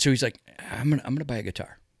 So he's like, I'm gonna buy a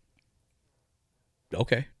guitar.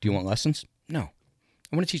 Okay. Do you want lessons? No.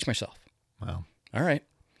 I want to teach myself. Wow. All right.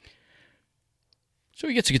 So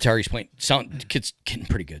he gets a guitar. He's playing. The kid's getting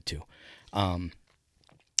pretty good too.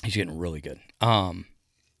 He's getting really good. Then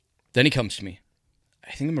he comes to me.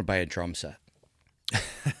 I think I'm gonna buy a drum set.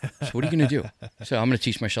 So what are you gonna do? So I'm gonna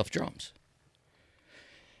teach myself drums.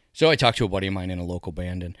 So I talked to a buddy of mine in a local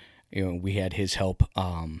band, and we had his help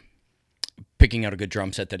picking out a good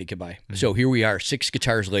drum set that he could buy. Mm-hmm. So here we are, 6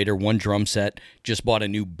 guitars later, 1 drum set, just bought a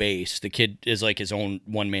new bass. The kid is like his own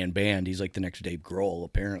one-man band. He's like the next Dave Grohl,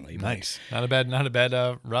 apparently. Nice. Not a bad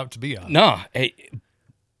route to be on. No,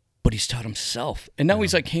 but he's taught himself. And now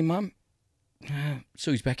he's like, hey, Mom.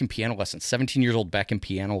 So he's back in piano lessons. 17 years old, back in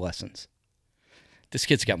piano lessons. This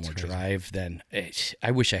kid's got more drive than...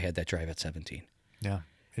 I wish I had that drive at 17. Yeah.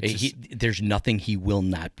 There's nothing he will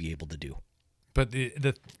not be able to do. But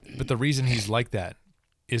the reason he's like that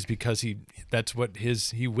is because he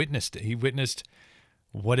witnessed it. He witnessed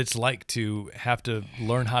what it's like to have to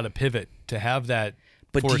learn how to pivot, to have that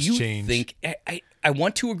force change. Do you think I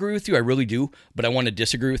want to agree with you, I really do, but I want to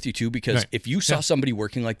disagree with you too, because if you saw somebody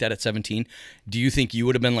working like that at 17, do you think you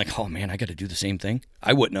would have been like, oh man, I got to do the same thing?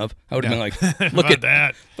 I wouldn't have. I would have been like, look at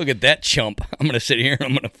that. Look at that chump. I'm going to sit here and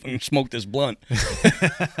I'm going to smoke this blunt.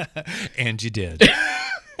 And you did.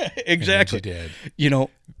 Exactly. And you did.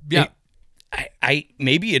 Yeah. I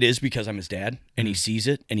maybe it is because I'm his dad and he sees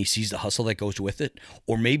it and he sees the hustle that goes with it,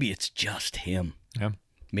 or maybe it's just him. Yeah.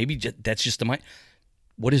 Maybe that's just the mind.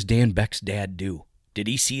 What does Dan Beck's dad do? Did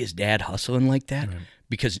he see his dad hustling like that? Right.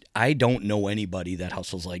 Because I don't know anybody that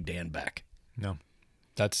hustles like Dan Beck. No,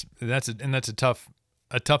 that's a tough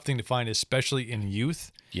thing to find, especially in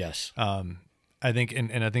youth. Yes. I think,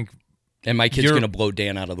 and my kid's gonna blow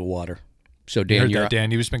Dan out of the water. So Dan,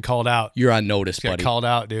 Dan, you've just been called out. You're on notice, got buddy. Called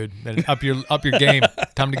out, dude. Up your game.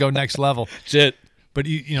 Time to go next level. That's it. But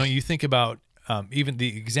you think about even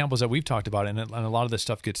the examples that we've talked about, and a lot of this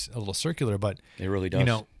stuff gets a little circular, but it really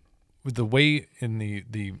does. With the way in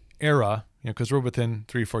the era, because we're within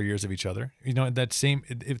 3 or 4 years of each other, that same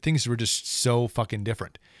things were just so fucking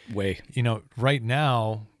different. Way. Right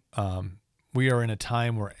now, we are in a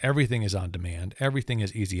time where everything is on demand. Everything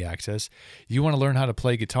is easy access. You want to learn how to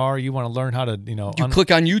play guitar. You want to learn how to, you click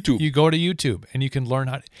on YouTube. You go to YouTube and you can learn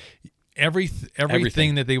how.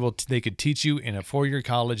 Everything that they could teach you in a 4-year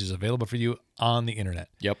college is available for you on the internet.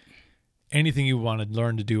 Yep. Anything you want to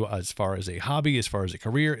learn to do as far as a hobby, as far as a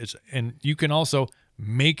career, and you can also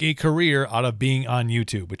make a career out of being on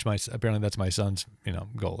YouTube, which apparently that's my son's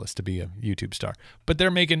goal, is to be a YouTube star. But they're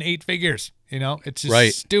making 8 figures. It's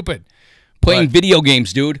just stupid. Playing video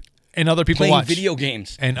games, dude. And other people watch video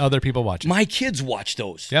games. And other people watch it. My kids watch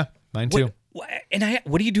those. Yeah, mine too.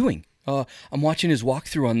 What are you doing? I'm watching his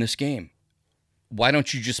walkthrough on this game. Why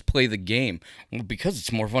don't you just play the game? Well, because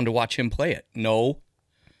it's more fun to watch him play it. No.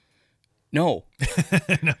 But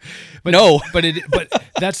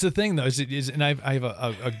that's the thing though. And I have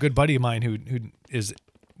a good buddy of mine who is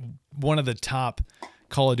one of the top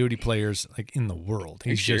Call of Duty players in the world.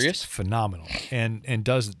 He's just phenomenal and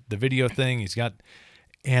does the video thing. He's got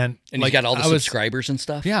he's got all the subscribers and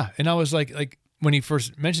stuff. Yeah, and I was like when he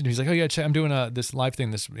first mentioned it, he's like, "Oh yeah, I'm doing this live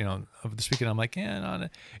thing this weekend." I'm like, "Yeah,"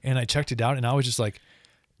 and I checked it out, and I was just like,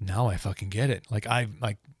 "Now I fucking get it."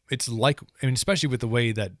 It's like, I mean, especially with the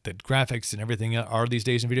way that graphics and everything are these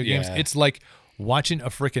days in video games, it's like watching a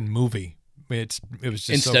freaking movie. It was just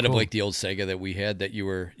instead so cool. of like the old Sega that we had that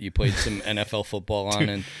you played some NFL football on,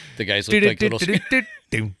 and the guys looked like little.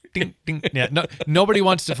 Yeah, nobody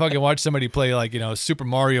wants to fucking watch somebody play like Super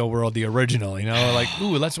Mario World, the original. Like,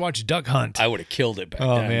 ooh, let's watch Duck Hunt. I would have killed it back then.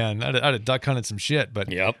 Oh man, I'd have duck hunted some shit. But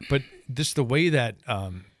but just the way that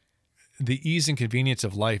the ease and convenience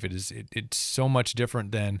of life, it's so much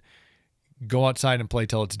different than go outside and play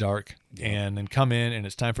till it's dark and then come in and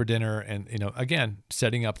it's time for dinner, and again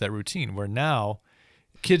setting up that routine where now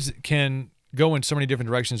kids can go in so many different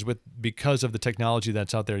directions because of the technology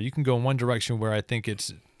that's out there. You can go in one direction where I think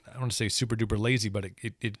it's, I don't want to say super duper lazy, but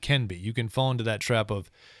it can be. You can fall into that trap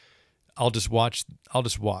of I'll just watch,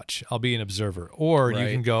 I'll be an observer, or you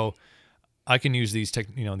can go, I can use these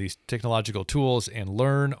these technological tools and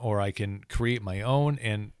learn, or I can create my own.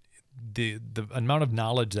 And the amount of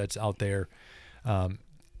knowledge that's out there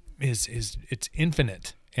is it's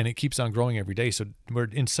infinite, and it keeps on growing every day. So we're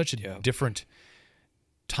in such a different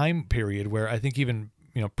time period where I think even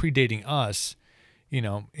predating us,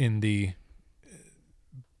 in the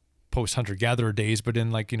post hunter-gatherer days, but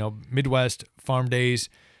in Midwest farm days,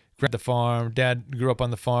 grabbed the farm, dad grew up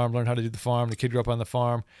on the farm, learned how to do the farm, the kid grew up on the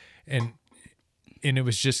farm, and it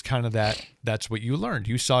was just kind of that's what you learned.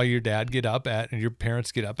 You saw your dad and your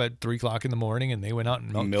parents get up at 3 o'clock in the morning, and they went out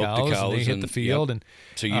and milked cows, and they hit the field. And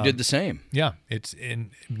so you did the same. Yeah.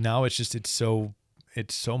 Now it's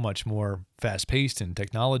so much more fast paced in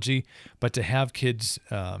technology, but to have kids,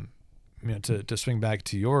 to swing back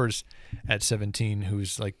to yours at 17,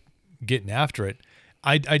 who's like getting after it.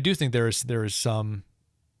 I do think there is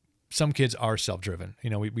some kids are self-driven.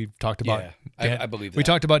 We've talked about I believe that. We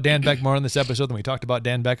talked about Dan Beck more on this episode than we talked about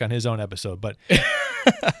Dan Beck on his own episode. But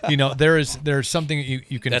there's something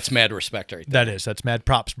you can. That's mad respect right there. That's mad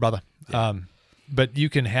props, brother. Yeah. But you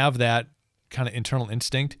can have that kind of internal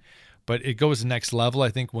instinct, but it goes the next level, I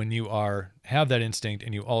think, when you have that instinct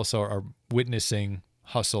and you also are witnessing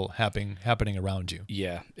hustle happening around you.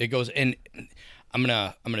 Yeah, it goes. And I'm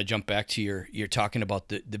gonna jump back to you're talking about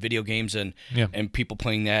the video games and people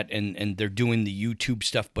playing that and they're doing the YouTube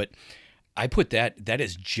stuff, but I put that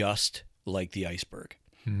is just like the iceberg.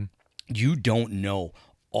 Mm-hmm. You don't know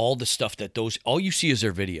all the stuff that all you see is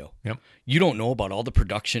their video. Yep. You don't know about all the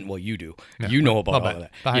production. Well, you do. Yeah. You know about all of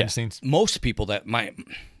that behind the scenes. Most people that my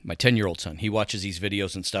 10-year-old son, he watches these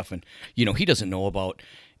videos and stuff, and he doesn't know about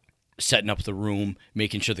setting up the room,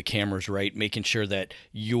 making sure the camera's right, making sure that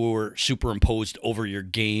you're superimposed over your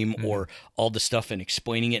game or all the stuff, and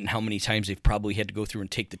explaining it and how many times they've probably had to go through and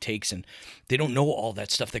take the takes, and they don't know all that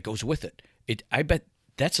stuff that goes with it. I bet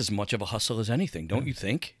that's as much of a hustle as anything, don't you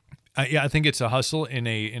think? I think it's a hustle in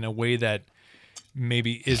a way that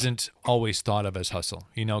maybe isn't always thought of as hustle,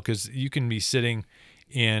 because you can be sitting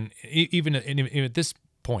even at this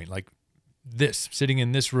point, like this, sitting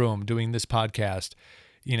in this room doing this podcast,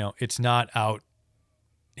 it's not out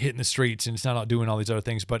hitting the streets and it's not out doing all these other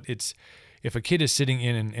things, but if a kid is sitting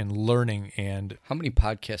in and learning. And how many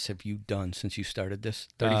podcasts have you done since you started this?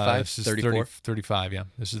 35, 34? 35, yeah.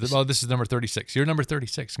 This is number 36. You're number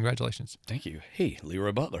 36. Congratulations. Thank you. Hey,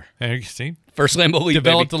 Leroy Butler. There you see. First Lambeau Leap,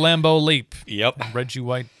 developed the Lambeau Leap. Yep. Reggie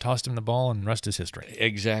White tossed him the ball, and rest is history.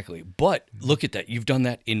 Exactly. But look at that. You've done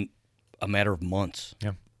that in a matter of months.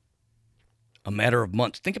 Yeah. A matter of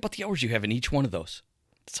months. Think about the hours you have in each one of those.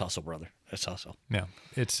 It's hustle, brother. It's hustle. Yeah.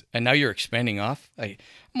 And now you're expanding off. I'm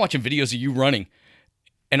watching videos of you running,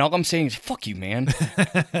 and all I'm saying is, "Fuck you, man."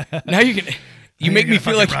 Now you make me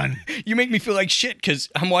feel like you make me feel like shit because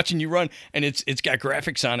I'm watching you run, and it's got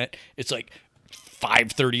graphics on it. It's like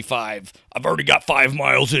 5:35. I've already got 5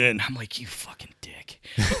 miles in. I'm like, you fucking dick.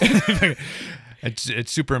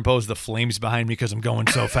 It's superimposed the flames behind me because I'm going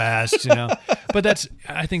so fast, But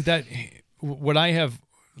I think that what I have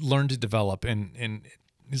learned to develop and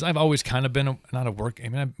is I've always kind of been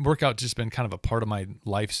workout's just been kind of a part of my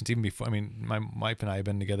life since even before. I mean, my wife and I have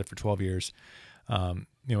been together for 12 years. We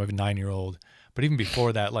have a 9-year-old, but even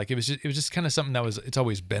before that, like it was just kind of something it's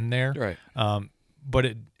always been there. Right. But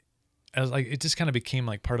it just kind of became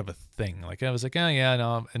like part of a thing. Like I was like, oh yeah,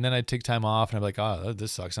 no. And then I'd take time off and I'd be like, oh,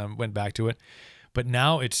 this sucks. And I went back to it. But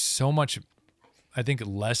now it's so much, I think,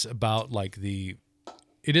 less about it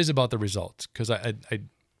is about the results because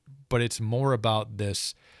but it's more about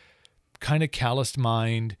this kind of calloused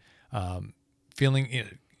mind, feeling,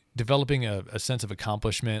 developing a sense of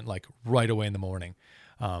accomplishment like right away in the morning.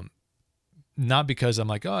 Not because I'm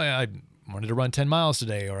like, oh, wanted to run 10 miles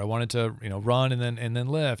today, or I wanted to, run and then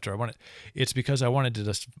lift, or it's because I wanted to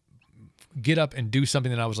just get up and do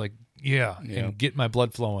something that I was like, and get my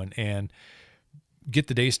blood flowing and get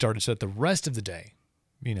the day started so that the rest of the day,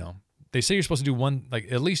 they say you're supposed to do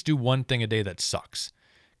at least do one thing a day that sucks,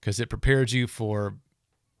 because it prepares you for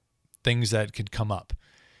things that could come up.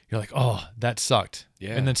 You're like, oh, that sucked.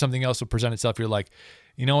 Yeah. And then something else will present itself. You're like,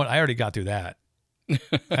 you know what? I already got through that. I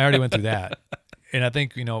already went through that. And I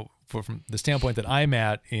think, from the standpoint that I'm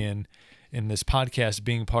at in this podcast,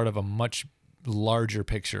 being part of a much larger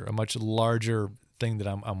picture, a much larger thing that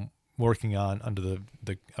I'm working on under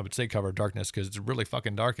the I would say cover of darkness, because it's really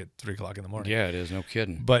fucking dark at 3 o'clock in the morning. Yeah, it is. No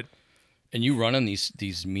kidding. And you run on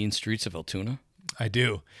these mean streets of Altoona? I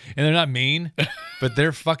do. And they're not mean, but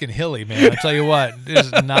they're fucking hilly, man. I tell you what, this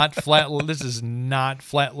is not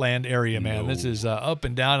flatland area, man. No. This is up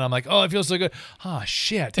and down. I'm like, oh, it feels so good. Oh,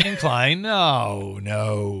 shit. Incline.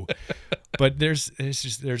 No. But there's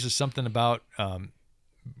just something about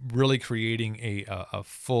really creating a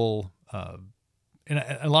full and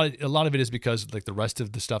a lot of it is because like the rest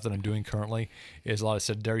of the stuff that I'm doing currently is a lot of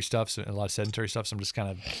sedentary stuff, so a lot of sedentary stuff. So I'm just kind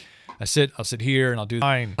of I'll sit here and I'll do.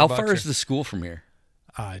 Fine. How far is the school from here?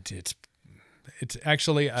 It's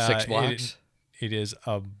actually 6 blocks. It is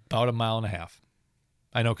about 1.5 miles.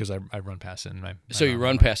 I know because I run past it. So you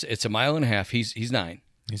run past it. It's 1.5 miles. He's 9.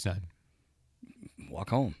 He's 9.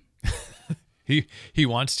 Walk home. He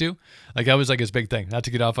wants to. Like that was like his big thing. Not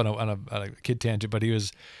to get off on a kid tangent, but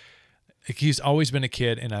he's always been a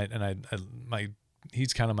kid, and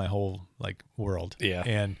he's kind of my whole like world. Yeah.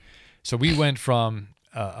 And so we went from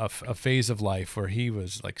a phase of life where he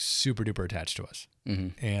was like super duper attached to us,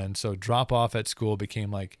 and so drop off at school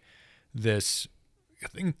became like this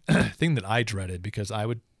thing that I dreaded, because I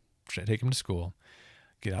would take him to school,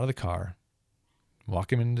 get out of the car,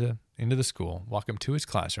 walk him into the school, walk him to his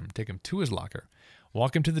classroom, take him to his locker,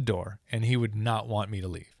 walk him to the door, and he would not want me to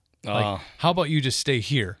leave. Like, how about you just stay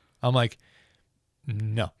here? I'm like,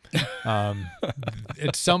 no.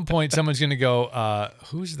 At some point, someone's going to go,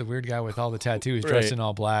 who's the weird guy with all the tattoos, dressed in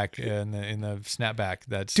all black in the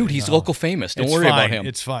snapback? Dude, he's local famous. Don't worry about him.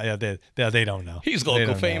 It's fine. Yeah, they don't know. He's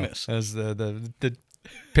local famous. As the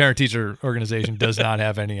parent-teacher organization does not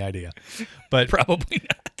have any idea. But probably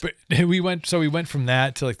not. But we went from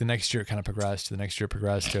that to like the next year it kind of progressed. The next year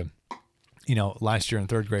progressed to, last year in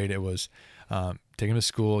 3rd grade, it was take him to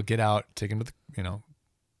school, get out, take him to the,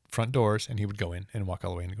 front doors, and he would go in and walk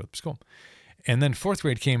all the way in and go to school. And then 4th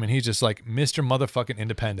grade came, and he's just like Mr. Motherfucking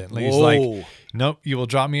Independent. He's like, nope, you will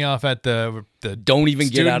drop me off at the don't even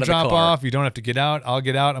get out of the car. Drop off. You don't have to get out. I'll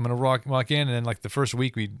get out. I'm gonna walk in. And then like the first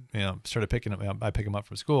week we started picking him. I pick him up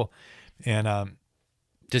from school, and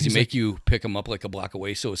does he make you pick him up like a block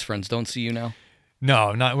away so his friends don't see you now?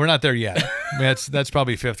 No, we're not there yet. That's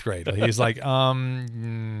probably 5th grade. He's like,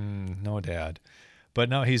 no, Dad. But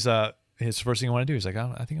no, he's his first thing I want to do is like,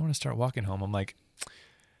 I think I want to start walking home. I'm like,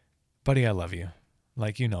 buddy, I love you.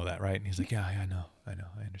 Like, you know that, right? And he's like, yeah, I know,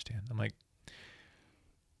 I understand. I'm like,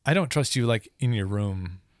 I don't trust you like in your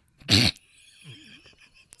room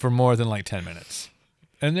for more than like 10 minutes.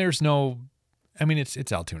 And there's no,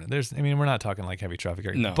 it's Altoona. We're not talking like heavy traffic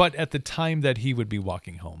area. No. But at the time that he would be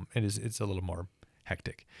walking home, it's a little more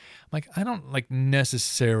hectic. I'm like, I don't like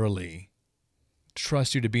necessarily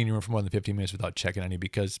trust you to be in your room for more than 15 minutes without checking on you,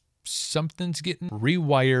 because something's getting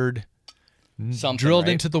rewired, drilled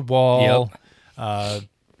into the wall. Yep.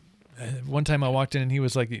 One time I walked in and he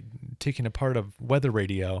was like taking apart a weather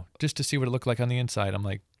radio just to see what it looked like on the inside. I'm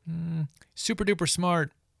like, super duper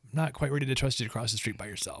smart, not quite ready to trust you to cross the street by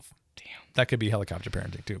yourself. Damn. That could be helicopter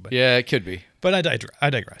parenting too. But yeah, it could be. But I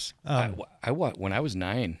digress. When I was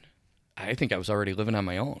 9, I think I was already living on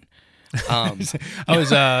my own. I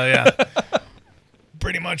was, yeah.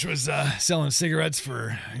 Pretty much was selling cigarettes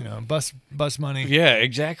for bus money. Yeah,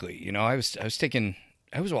 exactly. I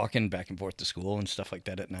was walking back and forth to school and stuff like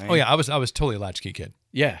that at 9. Oh yeah, I was totally a latchkey kid.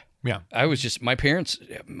 Yeah. I was just my parents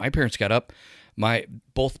got up.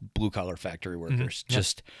 Both blue collar factory workers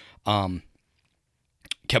just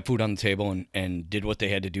kept food on the table and did what they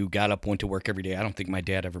had to do. Got up, went to work every day. I don't think my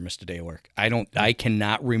dad ever missed a day of work. I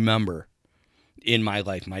cannot remember in my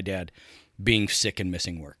life my dad being sick and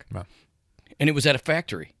missing work. Wow. And it was at a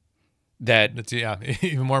factory. That's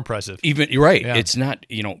even more impressive. You're right. Yeah. It's not,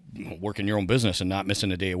 working your own business and not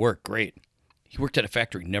missing a day of work. Great. He worked at a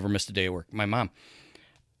factory, never missed a day of work. My mom,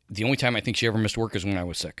 the only time I think she ever missed work is when I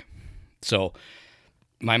was sick. So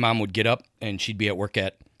my mom would get up and she'd be at work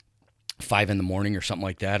at 5 a.m. or something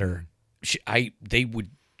like that. Or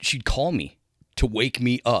she'd call me to wake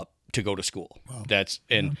me up to go to school. Wow.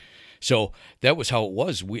 So that was how it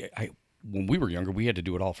was. when we were younger, we had to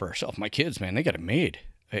do it all for ourselves. My kids, man, they got it made.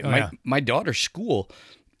 yeah. My daughter's school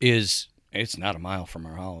it's not a mile from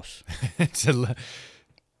our house.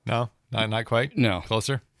 No, not quite. No.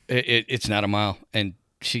 Closer. It's not a mile, and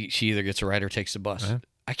she either gets a ride or takes the bus. Uh-huh.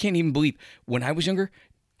 I can't even believe when I was younger,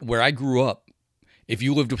 where I grew up. If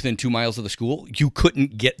you lived within 2 miles of the school, you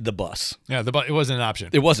couldn't get the bus. Yeah, the bus. It wasn't an option.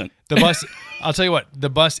 It wasn't. The bus. I'll tell you what. The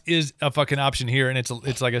bus is a fucking option here, and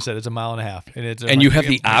it's like I said, it's a mile and a half, and it's. And you have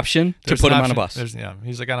the option to put him on a bus. Yeah,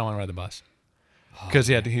 he's like, I don't want to ride the bus because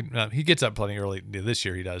he gets up plenty early. This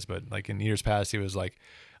year he does, but like in years past, he was like,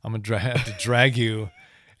 I'm gonna have to drag you.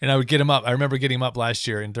 And I would get him up. I remember getting him up last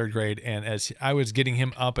year in 3rd grade, and as I was getting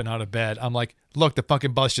him up and out of bed, I'm like, look, the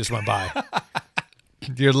fucking bus just went by.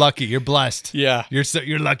 You're lucky. You're blessed. Yeah.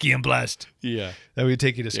 You're lucky and blessed. Yeah. That we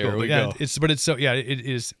take you to school. There we yeah, go.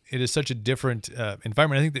 It is such a different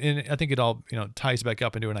environment. I think it all ties back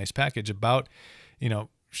up into a nice package about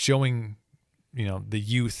showing the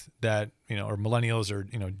youth that or millennials or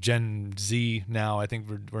Gen Z now. I think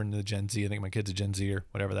we're in the Gen Z. I think my kid's a Gen Z or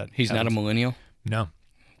whatever that. He's not a millennial. No.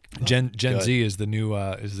 Gen Z is the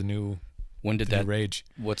new When did the that new rage?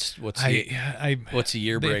 What's What's the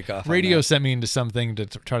year break off? on Radio that? sent me into something to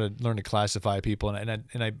try to learn to classify people, and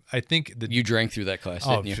I think that You drank through that class,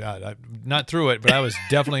 oh didn't you? God, not through it, but I was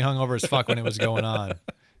definitely hungover as fuck when it was going on. And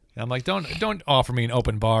I'm like, don't offer me an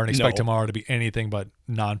open bar and expect No. tomorrow to be anything but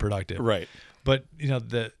non-productive. Right. But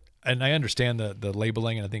and I understand the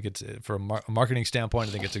labeling, and I think it's from a marketing standpoint,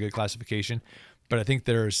 I think it's a good classification. But I think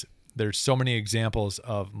there's so many examples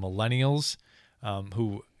of millennials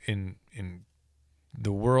who in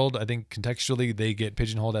the world, I think contextually they get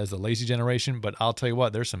pigeonholed as the lazy generation. But I'll tell you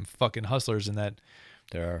what, there's some fucking hustlers in that.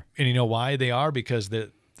 There are. And you know why they are? Because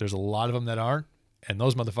there's a lot of them that aren't, and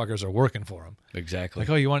those motherfuckers are working for them. Exactly. Like,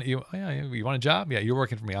 oh, you want a job? Yeah, you're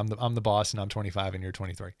working for me. I'm the boss, and I'm 25, and you're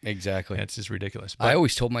 23. Exactly. And it's just ridiculous. I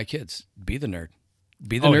always told my kids, be the nerd.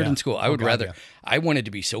 Be the nerd yeah. in school. I Oh, would God, rather. yeah. I wanted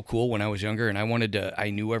to be so cool when I was younger, and I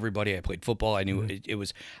knew everybody. I played football. I knew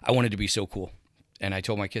I wanted to be so cool, and I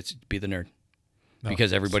told my kids, be the nerd,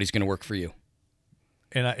 because everybody's going to work for you.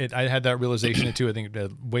 And I had that realization too. I think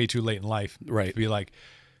way too late in life, Right. To be like,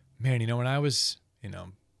 man, when I was,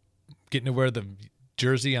 getting to wear the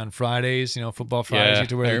jersey on Fridays, football Fridays, Yeah, you get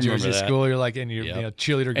to wear I the jersey remember at that. school. You're like, and your Yep.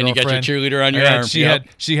 Cheerleader girlfriend, And you got your cheerleader on your and arm.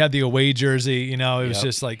 She had the away jersey. It was Yep.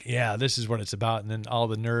 just like, yeah, this is what it's about. And then all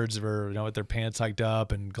the nerds were, with their pants hiked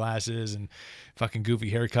up and glasses and fucking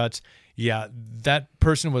goofy haircuts. Yeah, that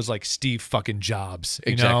person was like Steve fucking Jobs,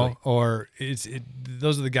 Exactly. Or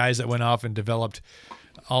those are the guys that went off and developed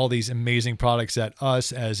all these amazing products that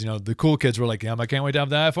us as the cool kids were like, I can't wait to have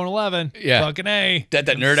the iPhone 11. Yeah. Fucking A. That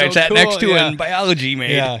It's nerd so I sat cool. next to Yeah. in biology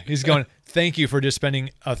made. Yeah, he's going, thank you for just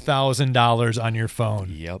spending $1,000 on your phone.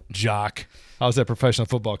 Yep. Jock. How's that professional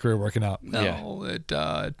football career working out? Yeah. No, it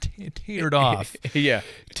tailed off. Yeah.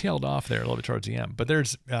 Tailed off there a little bit towards the end. But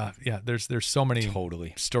there's so many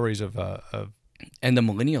Totally. stories of And the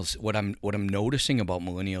millennials, what I'm noticing about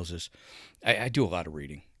millennials is, I do a lot of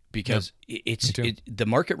reading because the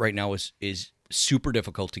market right now is super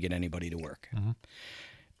difficult to get anybody to work. Mm-hmm.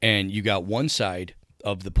 And you got one side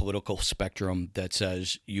of the political spectrum that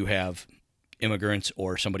says you have immigrants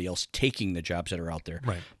or somebody else taking the jobs that are out there.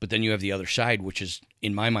 Right. But then you have the other side, which is,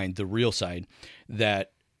 in my mind, the real side,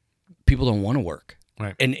 that people don't want to work.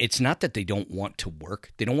 Right. And it's not that they don't want to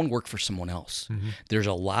work. They don't want to work for someone else. Mm-hmm. There's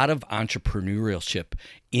a lot of entrepreneurship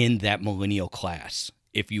in that millennial class.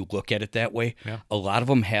 If you look at it that way, Yeah. a lot of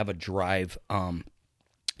them have a drive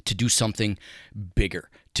to do something bigger,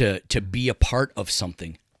 to be a part of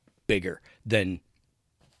something bigger than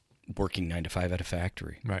working 9 to 5 at a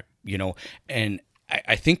factory. Right. And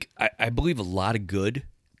I think I believe a lot of good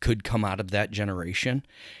could come out of that generation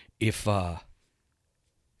if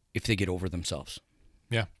they get over themselves.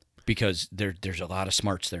 Yeah. Because there's a lot of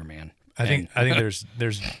smarts there, man. I think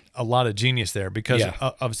there's a lot of genius there because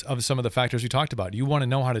Yeah. of some of the factors we talked about. You want to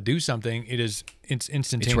know how to do something, it's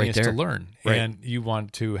instantaneous to there. learn. Right. And you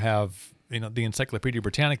want to have the Encyclopedia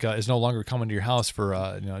Britannica is no longer coming to your house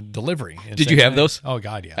for delivery. Did you have those? Oh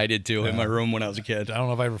God, yeah. I did too in my room when I was a kid. I don't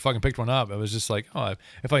know if I ever fucking picked one up. I was just like, oh,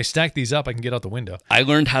 if I stack these up, I can get out the window. I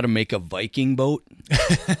learned how to make a Viking boat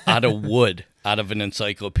out of wood, out of an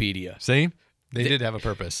encyclopedia. See, they did have a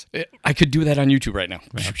purpose. I could do that on YouTube right now.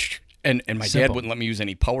 And my dad Simple. wouldn't let me use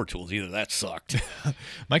any power tools either. That sucked.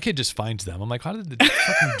 My kid just finds them. I'm like, how did the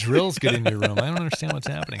fucking drills get in your room? I don't understand what's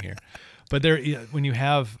happening here. But when you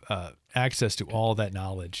have access to all that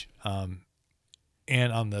knowledge,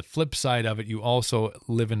 and on the flip side of it, you also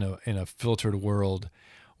live in a filtered world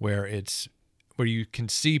where you can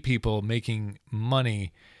see people making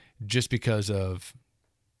money just because of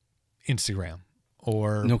Instagram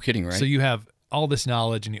or No kidding, right? So you have all this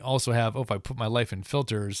knowledge, and you also have, if I put my life in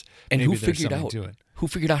filters, And maybe who there's figured something out to it. who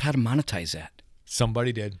figured out how to monetize that?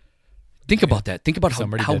 Somebody did. Think about that. Think about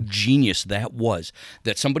Somebody how did. genius that was.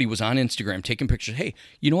 That somebody was on Instagram taking pictures. Hey,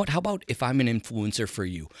 you know what? How about if I'm an influencer for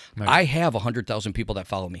you? Right. I have 100,000 people that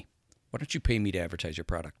follow me. Why don't you pay me to advertise your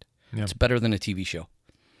product? Yeah. It's better than a TV show.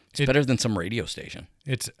 It's better than some radio station.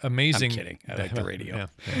 It's amazing. I'm kidding. I like the radio.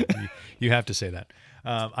 Yeah. You have to say that.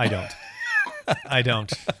 I don't. I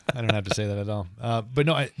don't have to say that at all. But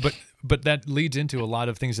no, but that leads into a lot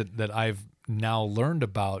of things that I've now learned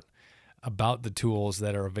about the tools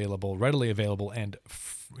that are available, readily available, and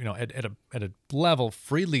at a level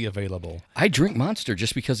freely available. I drink Monster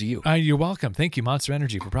just because of you. You're welcome. Thank you, Monster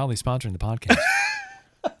Energy, for probably sponsoring the podcast.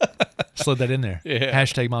 Slid that in there. Yeah.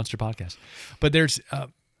 Hashtag Monster Podcast. But there's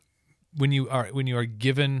when you are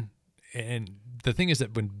given, and the thing is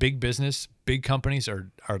that when big companies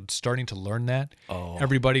are starting to learn that,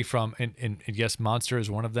 everybody from and yes, Monster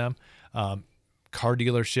is one of them. Car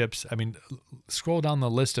dealerships. I mean, scroll down the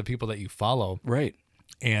list of people that you follow. Right.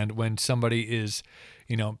 And when somebody is,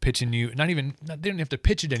 pitching you, they don't have to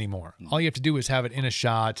pitch it anymore. All you have to do is have it in a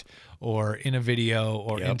shot or in a video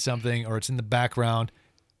or in something, or it's in the background.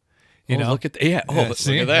 Look at look at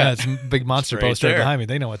that. Yeah, it's a big Monster It's right poster there. behind me.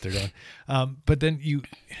 They know what they're doing. But then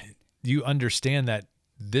you understand that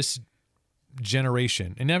this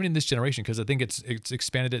generation, and not even this generation, because I think it's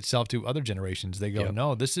expanded itself to other generations. They go,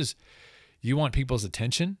 no, this is, you want people's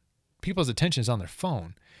attention. People's attention is on their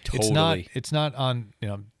phone. Totally. It's not on,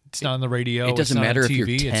 it's not on the radio. It doesn't matter if you're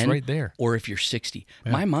 10 it's right there. or if you're 60.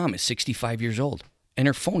 Yeah. My mom is 65 years old, and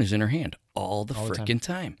her phone is in her hand all the freaking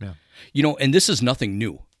time. Yeah. And this is nothing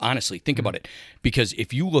new, honestly. Think about it. Because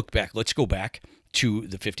if you look back, let's go back to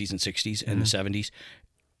the 50s and 60s and the 70s.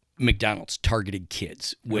 McDonald's targeted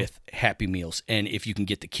kids with Happy Meals. And if you can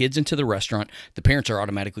get the kids into the restaurant, the parents are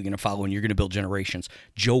automatically going to follow, and you're going to build generations.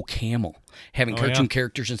 Joe Camel, having cartoon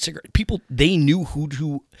characters and cigarettes. People, they knew who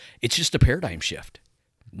to. It's just a paradigm shift.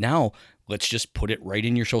 Now, let's just put it right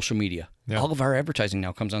in your social media. Yeah. All of our advertising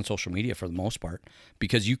now comes on social media for the most part,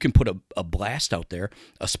 because you can put a blast out there,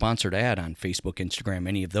 a sponsored ad on Facebook, Instagram,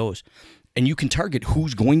 any of those, and you can target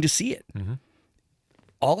who's going to see it. Mm-hmm.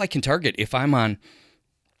 All I can target, if I'm on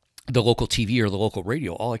the local TV or the local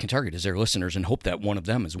radio, all I can target is their listeners and hope that one of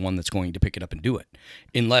them is one that's going to pick it up and do it.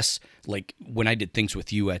 Unless, like when I did things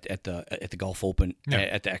with you at the Golf Open,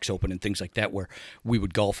 at the X Open and things like that, where we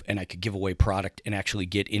would golf and I could give away product and actually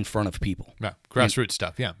get in front of people. Yeah, grassroots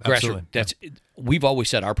stuff. Yeah, absolutely. We've always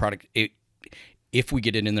said our product, if we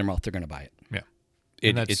get it in their mouth, they're going to buy it.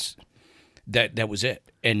 Yeah, that was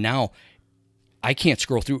it. And now I can't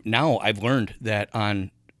scroll through. Now I've learned that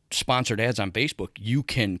on sponsored ads on Facebook, you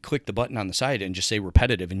can click the button on the side and just say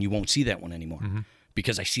repetitive, and you won't see that one anymore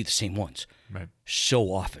because I see the same ones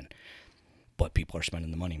so often. But people are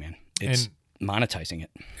spending the money, man. It's monetizing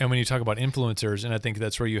it. And when you talk about influencers, and I think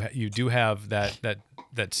that's where you do have that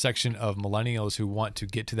section of millennials who want to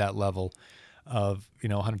get to that level of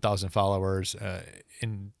 100,000 followers,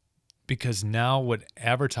 because now what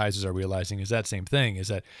advertisers are realizing is that same thing, is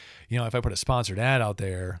that if I put a sponsored ad out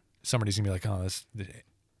there, somebody's gonna be like, oh, this.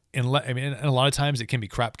 And a lot of times it can be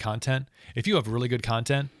crap content. If you have really good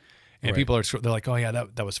content, and people they're like, oh yeah,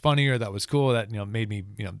 that was funny, or that was cool, that made me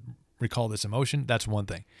recall this emotion. That's one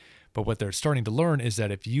thing. But what they're starting to learn is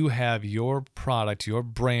that if you have your product, your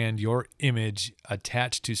brand, your image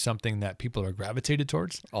attached to something that people are gravitated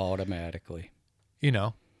towards, automatically,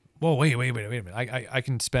 well, wait a minute. I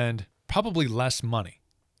can spend probably less money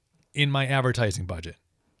in my advertising budget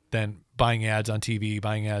than buying ads on TV,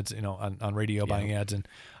 buying ads, on radio, buying ads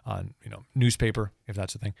on newspaper, if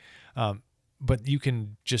that's the thing. But you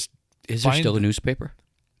can just. Is there still a newspaper?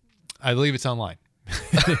 I believe it's online.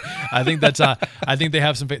 I think that's. I think they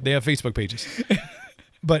have they have Facebook pages.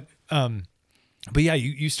 But yeah,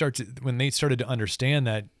 you start to, when they started to understand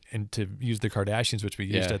that, and to use the Kardashians, which we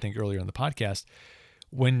used, I think, earlier in the podcast,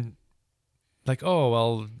 when. Like, oh,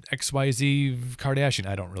 well, XYZ Kardashian.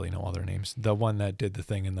 I don't really know all their names. The one that did the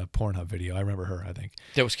thing in the Pornhub video. I remember her, I think.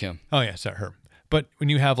 That was Kim. Oh, yeah, sorry, her. But when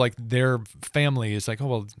you have, like, their family is like, oh,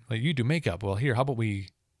 well, like, you do makeup. Well, here, how about we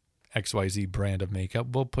XYZ brand of makeup?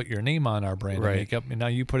 We'll put your name on our brand of makeup, and now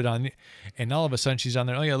you put it on. And all of a sudden, she's on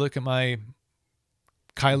there, oh, yeah, look at my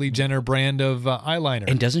Kylie Jenner brand of eyeliner.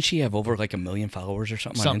 And doesn't she have over, like, 1 million followers or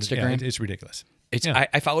something on Instagram? Yeah, it's ridiculous.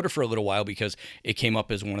 I followed her for a little while because it came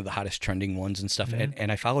up as one of the hottest trending ones and stuff,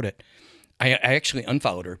 and I followed it. I actually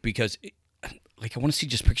unfollowed her because, I want to see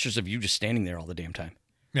just pictures of you just standing there all the damn time.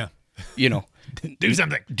 Yeah. You know, Do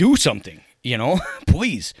something. do something. You know,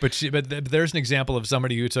 please. But there's an example of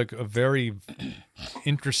somebody who took a very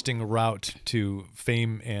interesting route to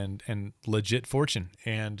fame and legit fortune.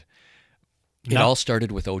 And It all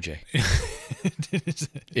started with OJ.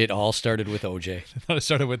 It all started with OJ. I thought it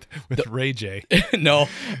started with Ray J. No,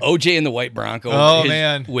 OJ and the White Bronco. Oh,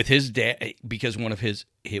 man. With his dad, because one of his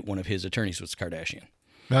attorneys was Kardashian.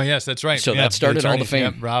 Oh yes, that's right. So that started all the fame.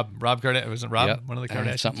 Yeah, Rob Kardashian. Wasn't Rob Yep. one of the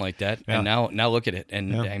Kardashians? Something like that. Yeah. And now look at it. And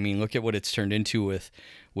Yeah. I mean, look at what it's turned into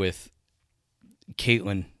with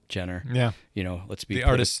Caitlyn Jenner. Yeah. You know, let's be The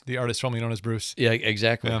artist formerly known as Bruce. Yeah,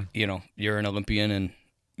 exactly. Yeah. You know, you're an Olympian, and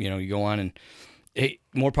you know, you go on, and hey,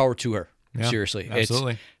 more power to her. Yeah, Seriously,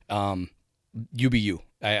 absolutely. It's you be you.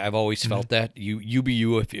 I've always felt that you be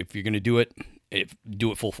you. If you're going to do it,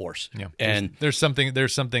 do it full force. Yeah. And there's something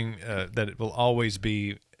that it will always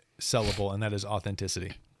be sellable, and that is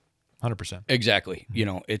authenticity. 100%. exactly, you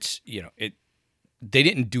know, they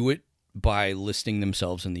didn't do it by listing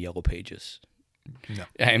themselves in the Yellow Pages. No.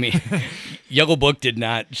 I mean, Yellow Book did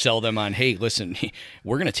not sell them on, hey, listen,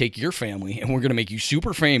 we're going to take your family and we're going to make you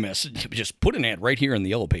super famous. Just put an ad right here in the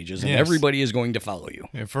Yellow Pages, and Yes. everybody is going to follow you.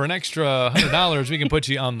 Yeah, for an extra $100, we can put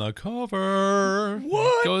you on the cover.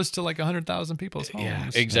 What? It goes to like 100,000 people's homes. Yeah,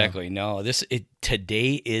 exactly. No,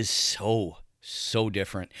 today is so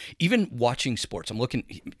different. Even watching sports, I'm looking.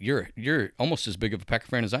 You're almost as big of a Packer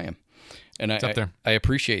fan as I am, and It's up there. I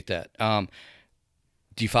appreciate that.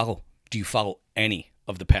 Do you follow any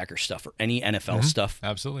of the Packer stuff or any NFL stuff?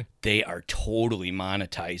 Absolutely. They are totally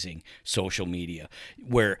monetizing social media,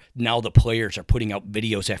 where now the players are putting out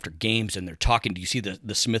videos after games and they're talking. Do you see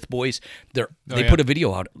the Smith boys? They yeah. put a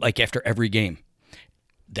video out like after every game.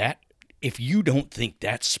 That, if you don't think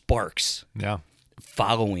that sparks Yeah.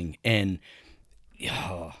 following and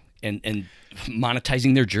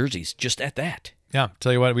monetizing their jerseys just at that. Yeah.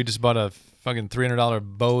 Tell you what, we just bought a fucking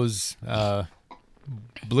 $300 Bose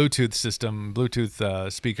Bluetooth system,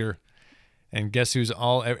 speaker. And guess who's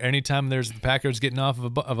anytime there's the Packers getting off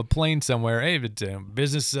of a plane somewhere, hey,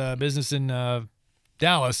 business in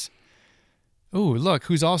Dallas. Ooh, look,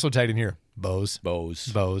 who's also tagged in here? Bose.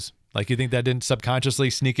 Like, you think that didn't subconsciously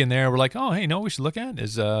sneak in there? We're like, oh, hey, what we should look at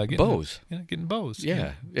is getting Bose. Getting Bose.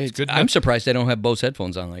 Yeah. It's good. I'm surprised I don't have Bose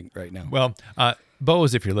headphones on like right now. Well,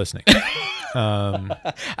 Bose, if you're listening.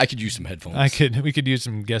 I could use some headphones. We could use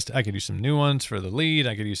some I could use some new ones for the lead.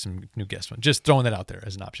 I could use some new guest ones. Just throwing that out there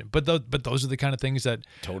as an option. But those are the kind of things that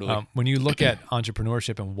Totally. when you look at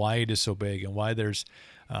entrepreneurship and why it is so big and why there's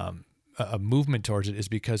a movement towards it, is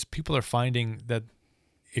because people are finding that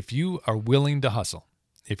if you are willing to hustle,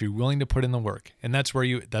 if you're willing to put in the work, and that's where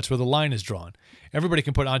the line is drawn. Everybody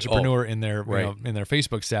can put entrepreneur in their right. in their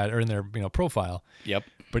Facebook stat or in their profile. Yep.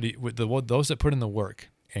 But those that put in the work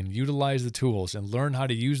and utilize the tools and learn how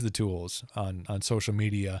to use the tools on social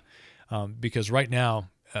media, because right now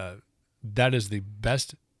that is the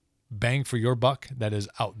best bang for your buck that is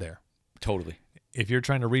out there. Totally. If you're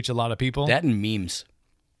trying to reach a lot of people, That and memes.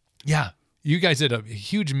 yeah. You guys did a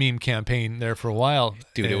huge meme campaign there for a while.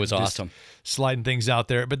 Dude, it and was just awesome. Sliding things out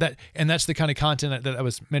there. But that's the kind of content that I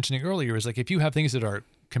was mentioning earlier, is like, if you have things that are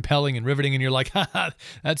compelling and riveting and you're like, haha,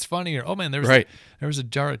 that's funny, or oh man, there was a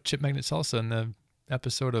jar of chip magnet salsa in the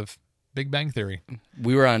episode of Big Bang Theory.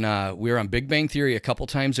 We were on Big Bang Theory a couple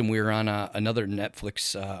times, and we were on another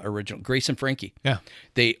Netflix original, Grace and Frankie. Yeah.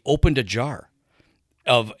 They opened a jar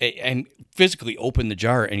and physically opened the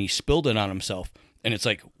jar, and he spilled it on himself. And it's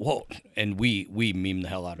like, whoa. And we memed the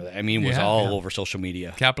hell out of that. I mean, it was all over social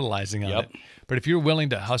media. Capitalizing on it. But if you're willing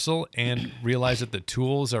to hustle and realize that the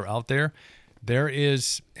tools are out there, there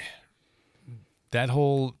is that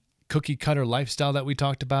whole cookie cutter lifestyle that we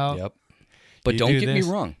talked about. Yep. But don't get me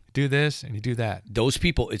wrong. Do this and you do that. Those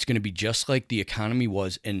people, it's going to be just like the economy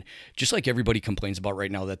was, and just like everybody complains about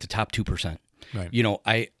right now, that the top 2%. Right. You know,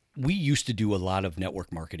 we used to do a lot of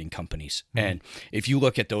network marketing companies, and if you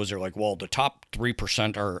look at those, they're like, well, the top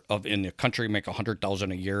 3% in the country make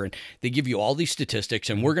 $100,000 a year, and they give you all these statistics,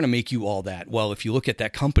 and we're going to make you all that. Well, if you look at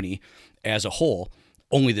that company as a whole,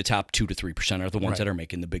 only the top 2 to 3% are the ones that are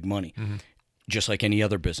making the big money. Just like any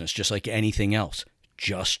other business, just like anything else,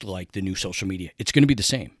 just like the new social media, it's going to be the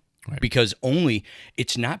same. Right. Because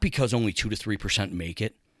it's not because only 2 to 3% make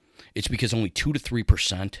it. It's because only 2 to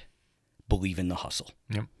 3% believe in the hustle.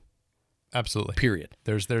 Yep. Absolutely. Period.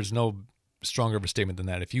 There's no stronger of a statement than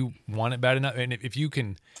that. If you want it bad enough, and if you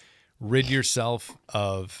can rid yourself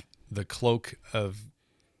of the cloak of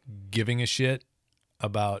giving a shit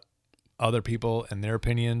about other people and their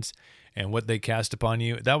opinions and what they cast upon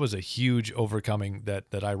you, that was a huge overcoming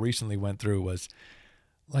that I recently went through. Was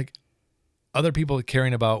like, other people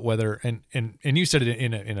caring about whether, and you said it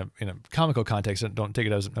in a comical context. Don't take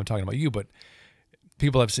it as I'm talking about you, but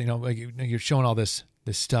people have seen, like you're showing all this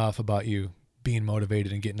stuff about you being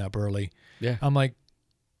motivated and getting up early. Yeah. I'm like,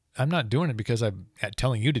 I'm not doing it because I'm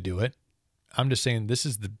telling you to do it. I'm just saying this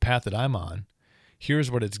is the path that I'm on.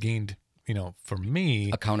 Here's what it's gained, for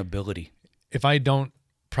me. Accountability. If I don't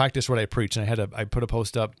practice what I preach, and I put a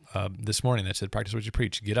post up this morning that said, practice what you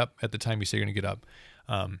preach. Get up at the time you say you're going to get up.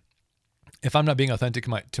 If I'm not being authentic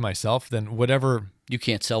to myself, then whatever. You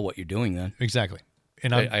can't sell what you're doing then. Exactly.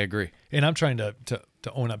 And I agree. And I'm trying to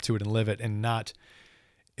own up to it and live it, and not,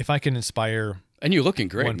 if I can inspire. And you're looking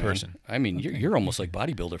great, one man. person. I mean, you're almost like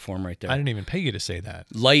bodybuilder form right there. I didn't even pay you to say that.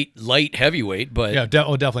 Light heavyweight, but Yeah,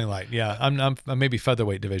 definitely light. Yeah, I'm maybe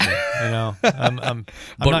featherweight division. I'm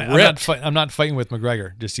not fighting with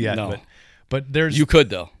McGregor just yet. No. But there's you could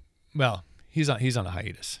though. Well, he's on a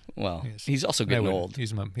hiatus. Well, he's also getting old.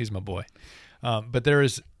 He's my boy. But there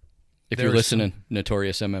is. If you're listening,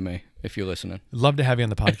 Notorious MMA. If you're listening, love to have you on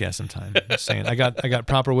the podcast sometime. Just saying, I got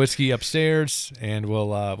proper whiskey upstairs, and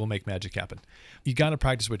we'll make magic happen. You got to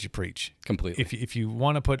practice what you preach. Completely. If you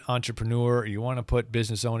want to put entrepreneur, or you want to put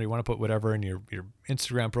business owner, you want to put whatever in your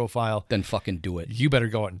Instagram profile, then fucking do it. You better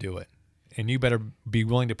go out and do it, and you better be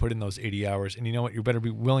willing to put in those 80 hours. And you know what? You better be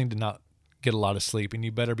willing to not get a lot of sleep, and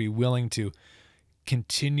you better be willing to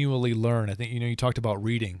continually learn. I think you talked about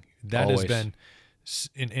reading. That Always. has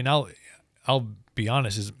been, and I'll be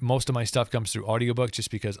honest, is most of my stuff comes through audiobooks just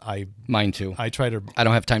because Mine too. I try to. I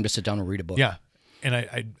don't have time to sit down and read a book. Yeah. And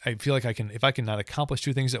I feel like if I can not accomplish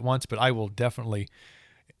two things at once, but I will definitely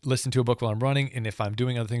listen to a book while I'm running. And if I'm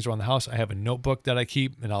doing other things around the house, I have a notebook that I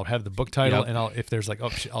keep, and I'll have the book title, and if there's like,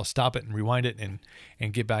 I'll stop it and rewind it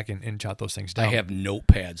and get back and jot those things down. I have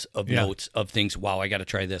notepads of notes of things. Wow, I got to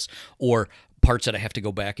try this. Or parts that I have to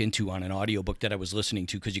go back into on an audiobook that I was listening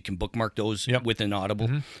to, because you can bookmark those within Audible.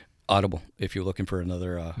 Mm-hmm. Audible, if you're looking for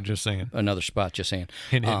another just saying another spot, just saying.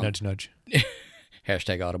 Hint, nudge, nudge.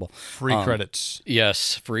 Hashtag Audible. Free credits.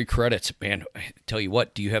 Yes, free credits. Man, I tell you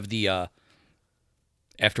what, do you have the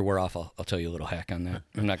after we're off, I'll tell you a little hack on that.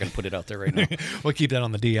 I'm not going to put it out there right now. We'll keep that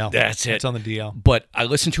on the DL. That's it. It's on the DL. But I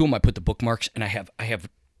listen to them, I put the bookmarks, and I have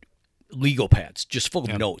legal pads just full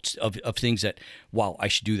of notes of things that, wow, I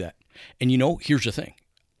should do that. And here's the thing.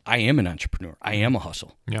 I am an entrepreneur. I am a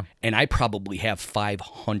hustle. Yeah. And I probably have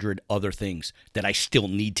 500 other things that I still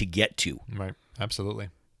need to get to. Right. Absolutely.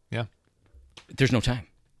 Yeah. There's no time.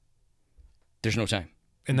 There's no time.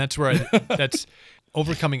 And that's where that's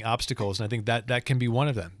overcoming obstacles. And I think that can be one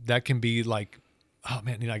of them. That can be like, oh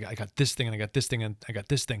man, I got this thing, and I got this thing, and I got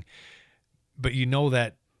this thing. But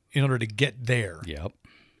that in order to get there,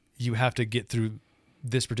 you have to get through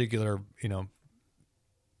this particular,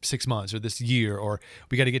 6 months or this year, or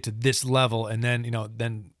we got to get to this level, and then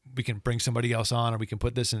then we can bring somebody else on, or we can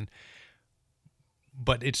put this in.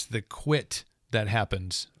 But it's the quit that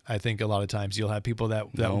happens. I think a lot of times you'll have people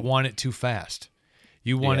that want it too fast.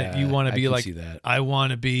 You want to be like, I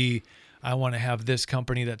want to have this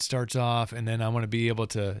company that starts off, and then I want to be able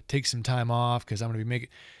to take some time off because I'm going to be making.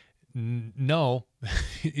 No,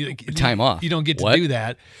 time off. You don't get to do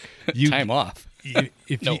that. Time off.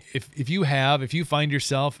 If you find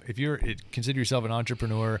yourself, if you're consider yourself an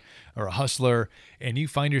entrepreneur or a hustler, and you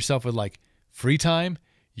find yourself with like free time,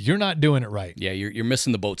 you're not doing it right. Yeah, you're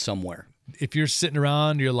missing the boat somewhere. If you're sitting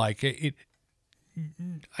around, you're like,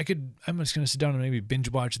 I'm just gonna sit down and maybe binge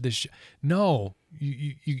watch this. No,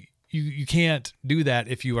 you can't do that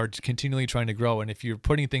if you are continually trying to grow, and if you're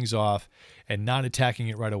putting things off and not attacking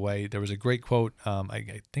it right away. There was a great quote.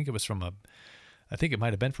 I think it was I think it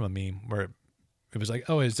might have been from a meme where it was like,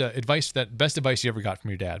 it's best advice you ever got from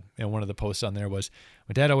your dad. And one of the posts on there was,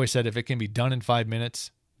 my dad always said, if it can be done in 5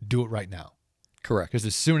 minutes, do it right now. Correct. Because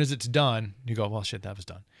as soon as it's done, you go, well, shit, that was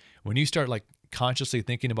done. When you start like consciously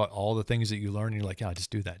thinking about all the things that you learn, you're like, yeah, just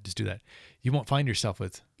do that. You won't find yourself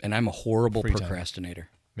with. And I'm a horrible procrastinator.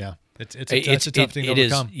 Yeah, it's a tough thing to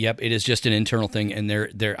overcome. It is just an internal thing, and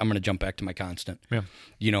I'm going to jump back to my constant. Yeah.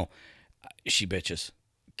 She bitches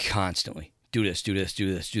constantly. Do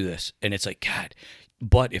this, and it's like, God.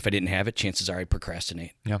 But if I didn't have it, chances are I'd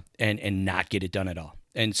procrastinate. Yeah. And not get it done at all.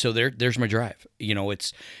 And so there's my drive.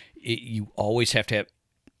 You always have to have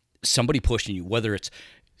somebody pushing you, whether it's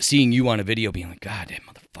seeing you on a video being like, God, that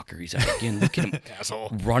motherfucker, he's out again. Look at him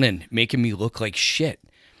asshole, running, making me look like shit.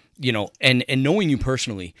 And knowing you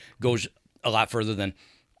personally goes a lot further than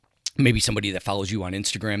maybe somebody that follows you on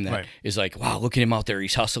Instagram that is like, wow, look at him out there,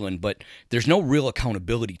 he's hustling. But there's no real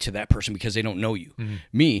accountability to that person because they don't know you. Mm-hmm.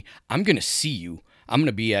 Me, I'm going to see you. I'm going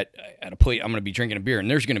to be at a plate. I'm going to be drinking a beer, and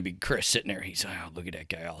there's going to be Chris sitting there. He's like, oh, look at that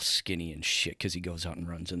guy all skinny and shit because he goes out and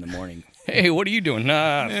runs in the morning. Hey, what are you doing?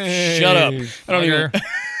 Nah, shut up. I don't even.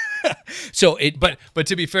 So but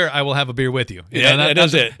to be fair, I will have a beer with you.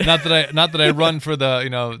 That's it. Not that I run for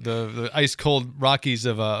the ice cold Rockies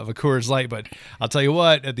of a Coors Light, but I'll tell you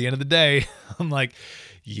what, at the end of the day, I'm like,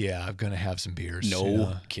 yeah, I'm gonna have some beers.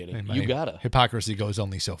 No kidding. You gotta. Hypocrisy goes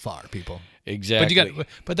only so far, people. Exactly.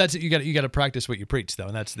 But that's it. You got to practice what you preach, though,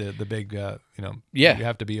 and that's the big Yeah. You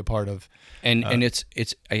have to be a part of. And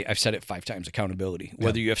I've said it 5 times. Accountability.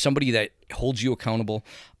 Whether you have somebody that holds you accountable,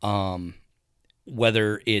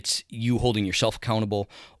 whether it's you holding yourself accountable,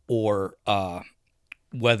 or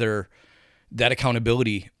whether that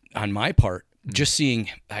accountability on my part. Just seeing,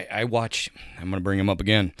 I watch. I'm going to bring him up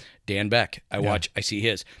again. Dan Beck. I see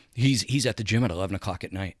his. He's at the gym at 11 o'clock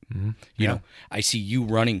at night. Mm-hmm. You know, I see you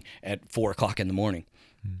running at 4 o'clock in the morning.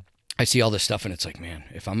 Mm-hmm. I see all this stuff, and it's like, man,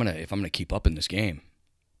 if I'm gonna keep up in this game,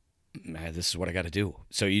 man, this is what I got to do.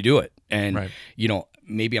 So you do it, and you know,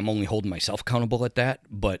 maybe I'm only holding myself accountable at that,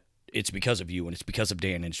 but it's because of you, and it's because of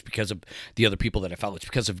Dan, and it's because of the other people that I follow. It's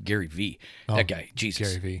because of Gary Vee. That guy, Jesus.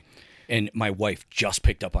 Gary Vee. And my wife just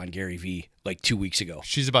picked up on Gary Vee like 2 weeks ago.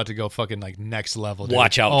 She's about to go fucking like next level. Dude.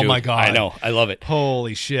 Watch out, oh dude. my God. I know. I love it.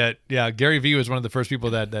 Holy shit. Yeah, Gary Vee was one of the first people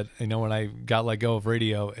that when I got let go of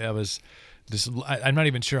radio, I was just, I'm not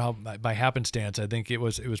even sure how by happenstance. I think it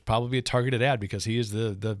was probably a targeted ad because he is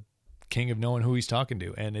the king of knowing who he's talking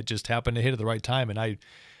to, and it just happened to hit at the right time. And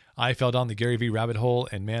I fell down the Gary Vee rabbit hole,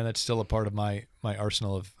 and man, that's still a part of my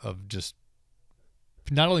arsenal of just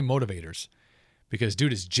not only motivators, because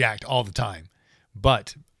dude is jacked all the time,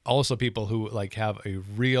 but also people who like have a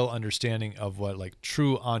real understanding of what like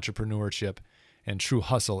true entrepreneurship and true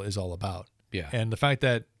hustle is all about. Yeah. And the fact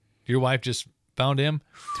that your wife just found him,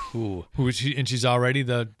 and she's already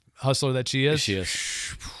the hustler that she is. She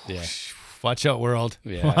is. Yeah. Watch out, world.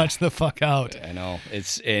 Yeah. Watch the fuck out. I know.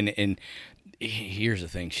 It's and here's the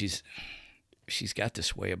thing. She's got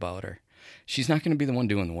this way about her. She's not going to be the one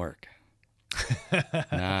doing the work.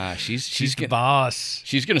 Nah, she's the boss.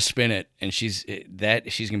 She's gonna spin it, and she's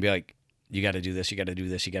gonna be like, you got to do this, you got to do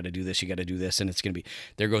this, you got to do this, you got to do this, and it's gonna be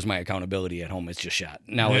there goes my accountability at home. It's just shot.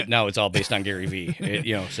 Now it's all based on Gary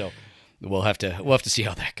Vee. So we'll have to see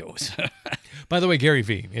how that goes. By the way, Gary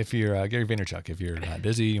Vee, if you're Gary Vaynerchuk, if you're not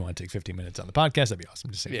busy, you want to take 15 minutes on the podcast, that'd be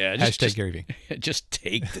awesome. Just say hashtag Gary Vee. Just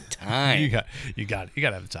take the time. you got to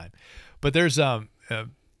have the time. But there's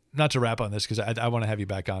not to wrap on this because I want to have you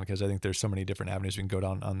back on because I think there's so many different avenues we can go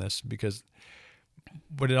down on this, because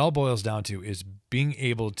what it all boils down to is being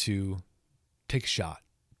able to take a shot,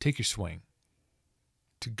 take your swing,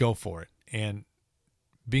 to go for it, and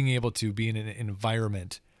being able to be in an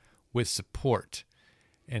environment with support.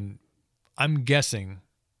 And I'm guessing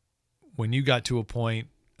when you got to a point,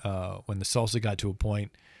 when the salsa got to a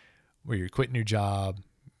point where you're quitting your job,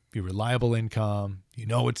 your reliable income,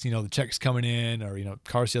 it's the check's coming in, or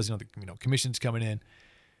car sales, the commission's coming in.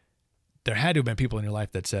 There had to have been people in your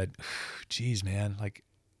life that said, "Geez, man, like,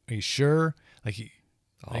 are you sure? Like,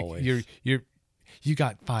 always. You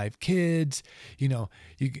got 5 kids, the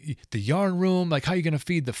yarn room. Like, how are you going to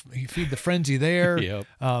feed the frenzy there? Yep.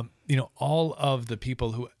 All of the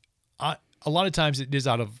people who, a lot of times it is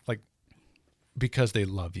out of like because they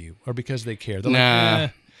love you or because they care. They're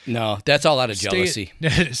like, no, that's all out of jealousy.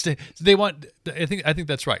 They want. I think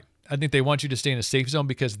that's right. I think they want you to stay in a safe zone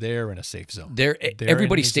because they're in a safe zone.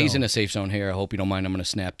 Everybody stays in a safe zone here. I hope you don't mind. I'm going to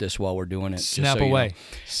snap this while we're doing it. Snap away.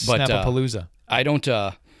 Snap-a-palooza. I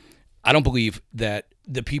don't believe that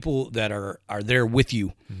the people that are there with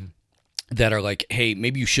you, that are like, hey,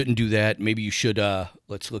 maybe you shouldn't do that. Maybe you should.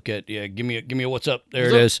 Let's look at give me a what's up. There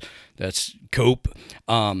it is. That's Cope.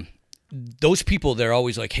 Those people, they're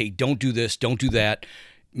always like, hey, don't do this, don't do that.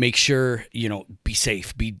 Make sure, be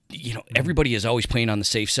safe. Everybody is always playing on the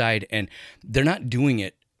safe side, and they're not doing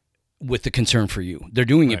it with the concern for you. They're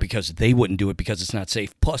doing it because they wouldn't do it because it's not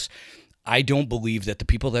safe. Plus, I don't believe that the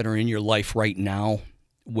people that are in your life right now,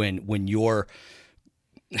 when you're,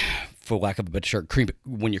 for lack of a better term,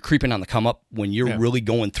 when you're creeping on the come up, when you're really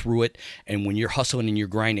going through it, and when you're hustling and you're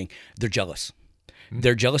grinding, they're jealous. Mm-hmm.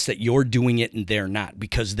 They're jealous that you're doing it and they're not,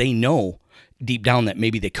 because they know deep down that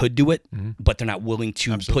maybe they could do it, but they're not willing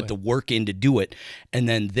to put the work in to do it. And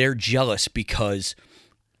then they're jealous because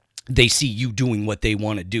they see you doing what they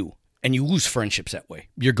want to do. And you lose friendships that way.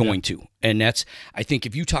 You're going to. And that's, I think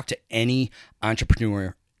if you talk to any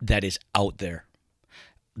entrepreneur that is out there,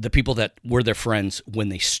 the people that were their friends when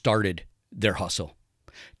they started their hustle,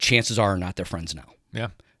 chances are not their friends now. Yeah.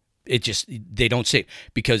 They don't say it.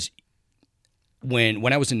 Because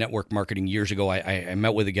when I was in network marketing years ago, I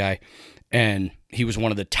met with a guy, And he was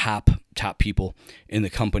one of the top people in the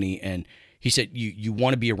company. And he said, you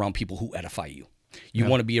want to be around people who edify you. You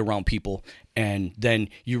want to be around people, and then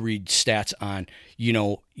you read stats on,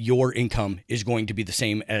 your income is going to be the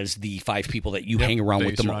same as the 5 people that you hang around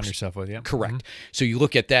with the most. Yourself with, Correct. Mm-hmm. So you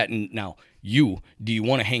look at that, and now do you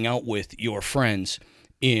want to hang out with your friends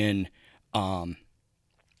in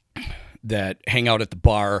that hang out at the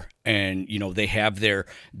bar, and they have their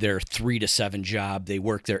 3 to 7 job, they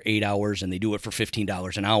work their 8 hours and they do it for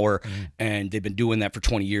 $15 an hour, and they've been doing that for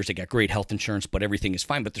 20 years. They got great health insurance, but everything is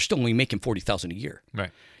fine, but they're still only making $40,000 a year.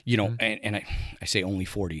 Right. And I say only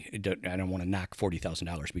 40. I don't want to knock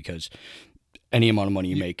 $40,000 because any amount of money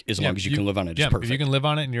you make, as long as you can live on it, is perfect. If you can live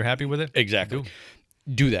on it and you're happy with it, exactly.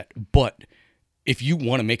 Do that. But if you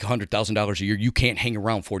want to make $100,000 a year, you can't hang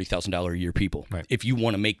around $40,000 a year people. Right. If you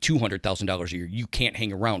want to make $200,000 a year, you can't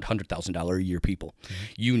hang around $100,000 a year people.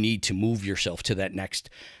 You need to move yourself to that next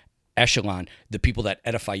echelon, the people that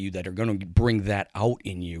edify you, that are going to bring that out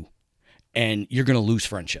in you, and you're going to lose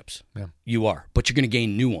friendships. Yeah. You are, but you're going to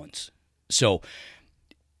gain new ones. So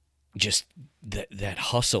just that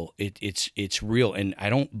hustle, it's real, and I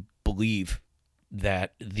don't believe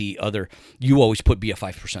that you always be a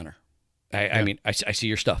 5%er. I mean, I see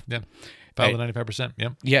your stuff. Yeah. Follow the 95%.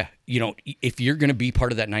 Yeah. Yeah. If you're going to be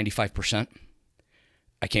part of that 95%,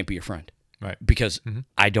 I can't be your friend. Right. Because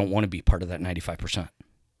I don't want to be part of that 95%.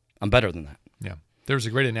 I'm better than that. Yeah. There's a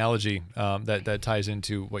great analogy that ties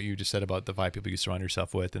into what you just said about the 5 people you surround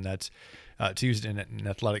yourself with, and that's to use it in an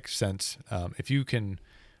athletic sense. If you can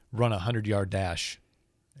run a 100-yard dash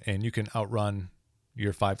and you can outrun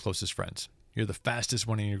your 5 closest friends, you're the fastest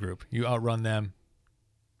one in your group. You outrun them.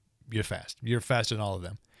 You're fast. You're faster than all of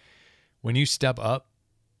them. When you step up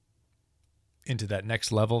into that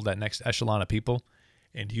next level, that next echelon of people,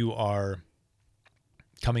 and you are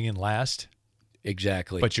coming in last.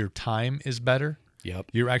 Exactly. But your time is better.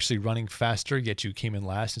 Yep. You're actually running faster, yet you came in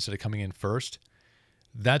last instead of coming in first.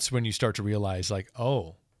 That's when you start to realize,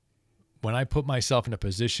 when I put myself in a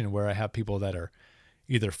position where I have people that are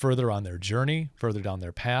either further on their journey, further down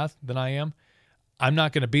their path than I am, I'm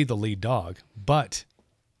not going to be the lead dog, but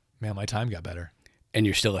man, my time got better. And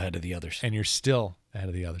you're still ahead of the others.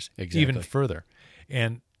 Exactly. Even further.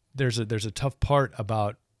 And there's a tough part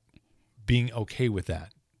about being okay with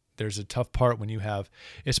that. There's a tough part when you have,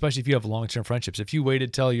 especially if you have long-term friendships. If you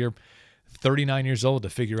waited till you're 39 years old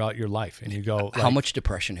to figure out your life and you go... How much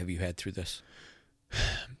depression have you had through this?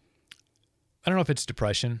 I don't know if it's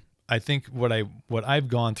depression. I think what I've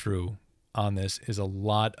gone through on this is a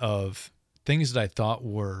lot of things that I thought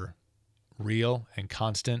were real and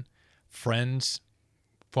constant, friends,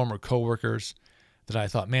 former coworkers, that I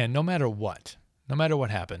thought, man, no matter what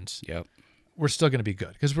happens, we're still going to be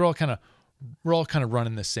good because we're all kind of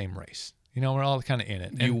running the same race. We're all kind of in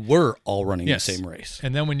it. You were all running the same race.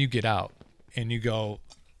 And then when you get out and you go,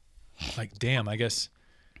 damn, I guess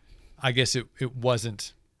it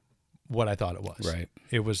wasn't what I thought it was. Right.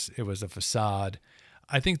 It was a facade.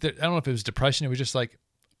 I think that, I don't know if it was depression. It was just a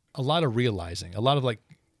lot of realizing, a lot of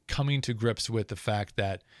coming to grips with the fact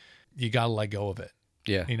that you got to let go of it.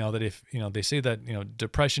 Yeah. That if, they say that,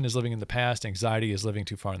 depression is living in the past, anxiety is living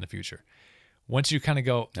too far in the future. Once you kind of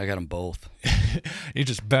go, I got them both. You're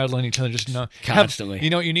just battling each other, just constantly.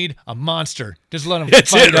 You need a monster. Just let them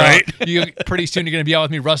That's fight it, right? Pretty soon you're going to be out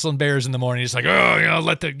with me rustling bears in the morning. It's get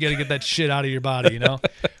that shit out of your body,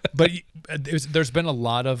 But there's been a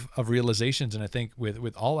lot of realizations, and I think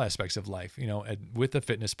with all aspects of life, with the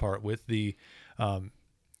fitness part, with the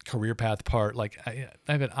career path part,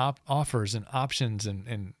 I've had offers and options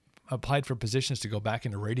and applied for positions to go back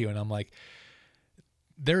into radio, and I'm like,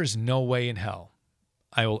 there is no way in hell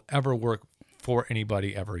I will ever work for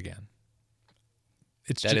anybody ever again.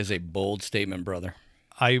 That is a bold statement, brother.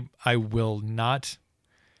 I will not,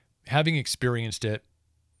 having experiencing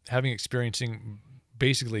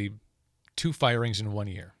basically 2 firings in 1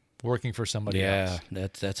 year, working for somebody else. Yeah,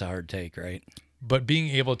 that's a hard take, right? But being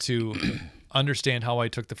able to understand how I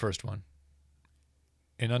took the first one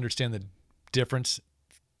and understand the difference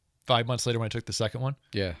 5 months later when I took the second one.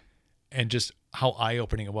 Yeah. And just how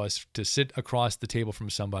eye-opening it was to sit across the table from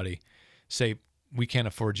somebody, say, we can't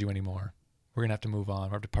afford you anymore. We're going to have to move on. We're going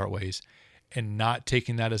to have to part ways. And not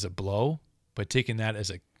taking that as a blow, but taking that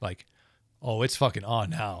as it's fucking on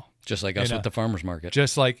now. Just like us with the farmer's market.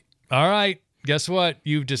 Just all right, guess what?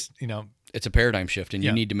 You've just, it's a paradigm shift, and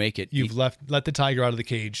you need to make it. You've let the tiger out of the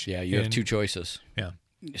cage. Yeah, you have 2 choices. Yeah.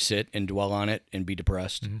 Sit and dwell on it and be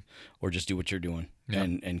depressed, or just do what you're doing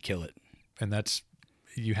and kill it. And that's,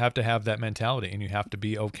 you have to have that mentality, and you have to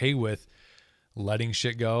be okay with letting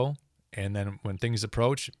shit go. And then when things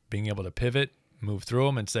approach, being able to pivot, move through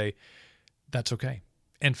them and say, that's okay.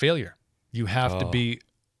 And failure. You have to be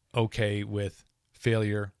okay with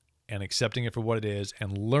failure and accepting it for what it is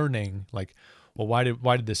and learning, like, well, why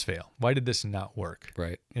did this fail? Why did this not work?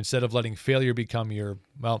 Right. Instead of letting failure become your,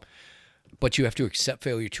 well, but you have to accept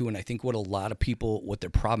failure too. And I think what a lot of people, what their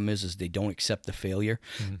problem is they don't accept the failure.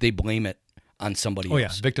 They blame it on somebody else. Oh, yeah.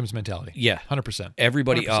 Victim's mentality. Yeah. 100%.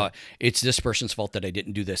 Everybody, 100%. It's this person's fault that I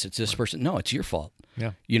didn't do this. It's this person. No, it's your fault.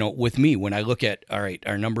 Yeah. You know, with me, when I look at, all right,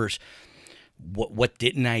 our numbers, what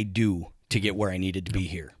didn't I do to get where I needed to be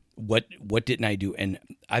here? What didn't I do? And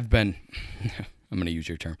I've been, I'm going to use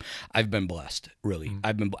your term. I've been blessed, really.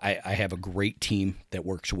 I have a great team that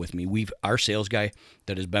works with me. Our sales guy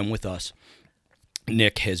that has been with us,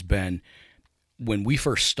 Nick, has been, when we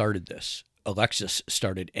first started this, Alexis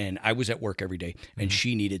started, and I was at work every day, and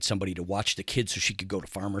she needed somebody to watch the kids so she could go to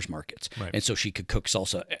farmers markets, and so she could cook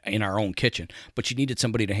salsa in our own kitchen. But she needed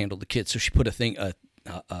somebody to handle the kids, so she put an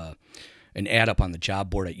ad up on the job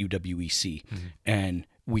board at UWEC, and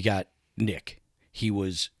we got Nick. He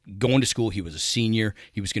was going to school. He was a senior.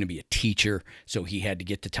 He was going to be a teacher, so he had to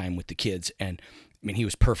get the time with the kids. And I mean, he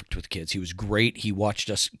was perfect with kids. He was great. He watched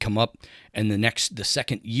us come up, and the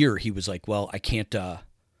second year, he was like, "Well, I can't."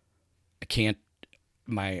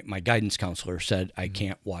 My guidance counselor said I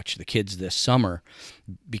can't watch the kids this summer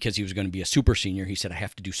because he was going to be a super senior. He said I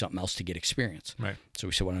have to do something else to get experience. Right. So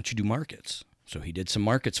we said, why don't you do markets? So he did some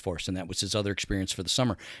markets for us, and that was his other experience for the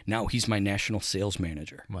summer. Now he's my national sales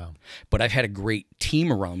manager. Wow. But I've had a great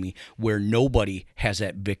team around me where nobody has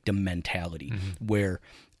that victim mentality, where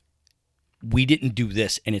we didn't do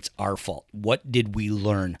this and it's our fault. What did we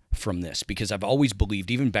learn from this? Because I've always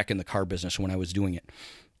believed, even back in the car business when I was doing it,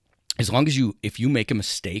 as long as if you make a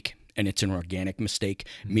mistake and it's an organic mistake,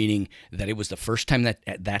 meaning that it was the first time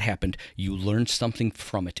that happened, you learned something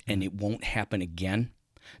from it and it won't happen again,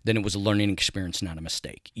 then it was a learning experience, not a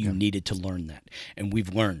mistake. You needed to learn that. And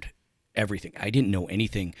we've learned everything. I didn't know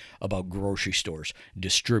anything about grocery stores,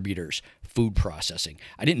 distributors, food processing.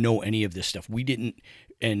 I didn't know any of this stuff. We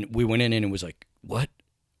went in and it was like, what?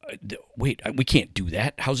 Wait, we can't do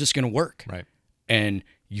that. How's this going to work? Right. And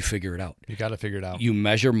you figure it out. You got to figure it out. You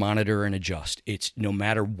measure, monitor, and adjust. It's no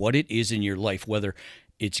matter what it is in your life, whether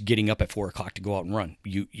it's getting up at 4 o'clock to go out and run.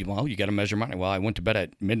 You got to measure, monitor. Well, I went to bed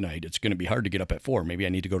at midnight. It's going to be hard to get up at 4. Maybe I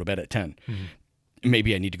need to go to bed at 10.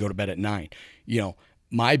 Maybe I need to go to bed at 9. You know,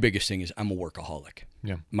 my biggest thing is I'm a workaholic.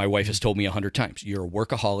 Yeah. My wife has told me 100 times, you're a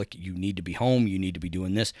workaholic. You need to be home. You need to be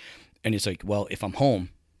doing this. And it's like, well, if I'm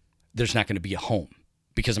home, there's not going to be a home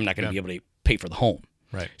because I'm not going to be able to pay for the home.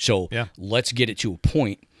 Right. So let's get it to a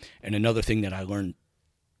point. And another thing that I learned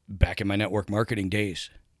back in my network marketing days,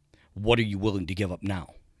 what are you willing to give up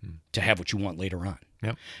now to have what you want later on?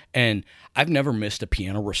 Yep. And I've never missed a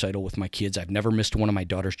piano recital with my kids. I've never missed one of my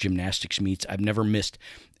daughter's gymnastics meets. I've never missed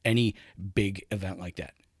any big event like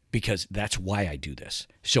that because that's why I do this.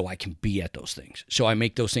 So I can be at those things. So I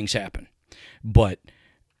make those things happen. But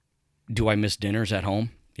do I miss dinners at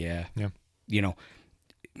home? Yeah. You know,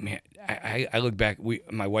 man, I look back.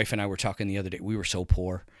 My wife and I were talking the other day. We were so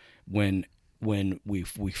poor when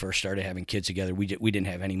we first started having kids together. We didn't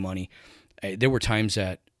have any money. There were times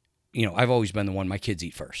that, you know, I've always been the one. My kids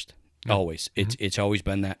eat first. Always. It's always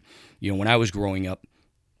been that. You know, when I was growing up,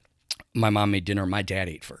 my mom made dinner. My dad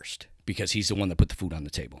ate first because he's the one that put the food on the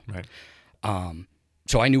table. Right.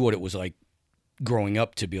 So I knew what it was like growing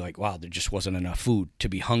up to be like, wow, there just wasn't enough food, to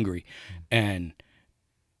be hungry, and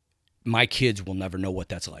my kids will never know what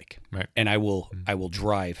that's like. Right. And I will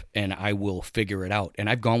drive and I will figure it out. And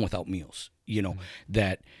I've gone without meals, you know,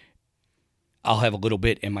 that I'll have a little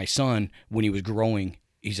bit. And my son, when he was growing,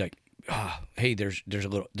 he's like, hey, there's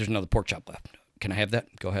another pork chop left. Can I have that?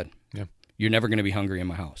 Go ahead. Yeah. You're never going to be hungry in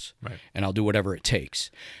my house. Right. And I'll do whatever it takes.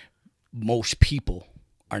 Most people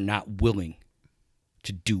are not willing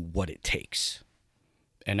to do what it takes.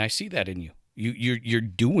 And I see that in you. You're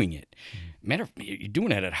doing it. Matter of you're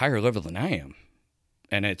doing it at a higher level than I am,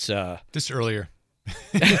 and it's just earlier.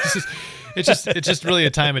 it's just really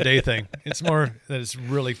a time of day thing. It's more that it's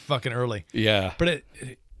really fucking early. Yeah. But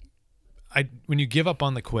when you give up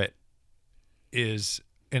on the quit is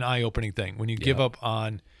an eye-opening thing. When you give up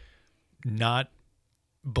on not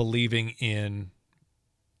believing in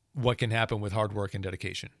what can happen with hard work and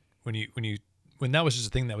dedication. When that was just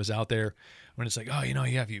a thing that was out there, when it's like, oh, you know,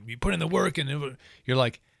 you put in the work and you're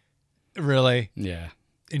like, really? Yeah.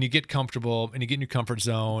 And you get comfortable and you get in your comfort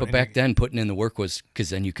zone. But back then, putting in the work was because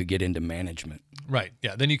then you could get into management. Right.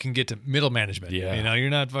 Yeah. Then you can get to middle management. Yeah. You know, you're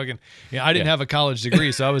not fucking. Yeah. I didn't have a college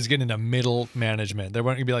degree, so I was getting into middle management. They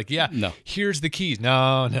weren't gonna be like, here's the keys.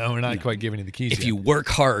 No, we're not quite giving you the keys. If you work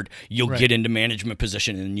hard, you'll get into management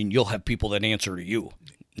position and you'll have people that answer to you.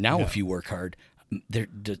 Now, if you work hard,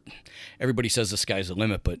 everybody says the sky's the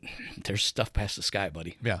limit, but there's stuff past the sky,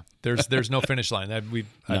 buddy. Yeah, there's no finish line.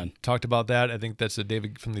 I talked about that. I think that's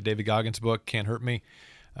from the David Goggins book, Can't Hurt Me.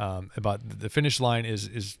 About the finish line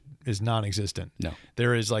is non-existent. No,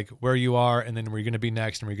 there is like where you are, and then we're going to be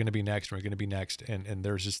next, and we're going to be next, and we're going to be next, and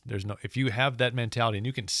there's no. If you have that mentality and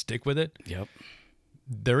you can stick with it, yep,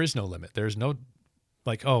 there is no limit. There's no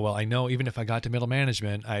like, oh well, I know even if I got to middle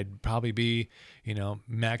management, I'd probably be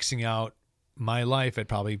maxing out my life at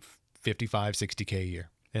probably 55, 60K a year,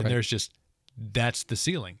 and that's the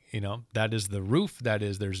ceiling. That is the roof.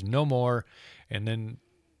 There's no more, and then.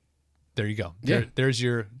 There you go. Yeah. There's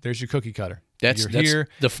your cookie cutter. That's here.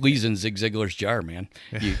 The fleas in Zig Ziglar's jar, man.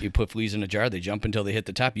 You put fleas in a jar, they jump until they hit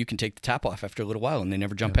the top. You can take the top off after a little while, and they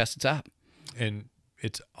never jump past the top. And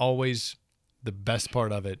it's always the best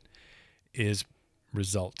part of it is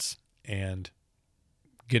results and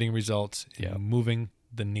getting results and moving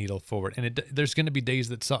the needle forward. And there's going to be days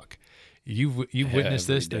that suck. You've witnessed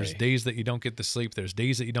this. There's days that you don't get the sleep. There's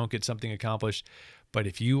days that you don't get something accomplished. But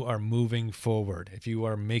if you are moving forward, if you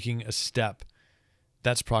are making a step,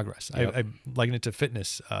 that's progress. Yep. I liken it to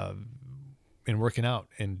fitness and working out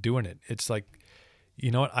and doing it. It's like,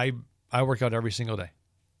 you know what? I work out every single day.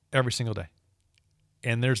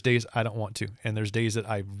 And there's days I don't want to. And there's days that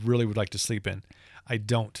I really would like to sleep in. I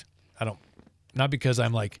don't. Not because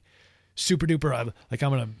I'm like super duper. I'm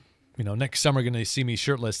going to, next summer going to see me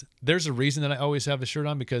shirtless. There's a reason that I always have a shirt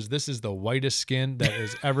on, because this is the whitest skin that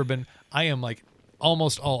has ever been. I am like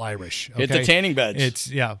almost all Irish. Okay? Hit the tanning beds. It's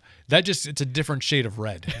a different shade of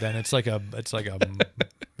red. Then it's a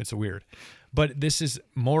weird. But this is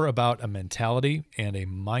more about a mentality and a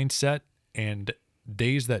mindset, and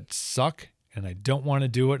days that suck and I don't want to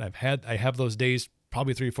do it. I have those days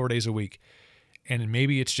probably 3 or 4 days a week. And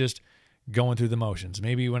maybe it's just going through the motions.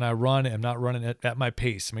 Maybe when I run, I'm not running at my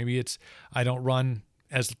pace. Maybe I don't run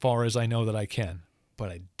as far as I know that I can, but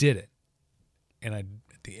I did it. And at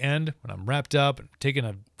the end, when I'm wrapped up and taking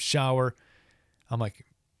a shower, I'm like,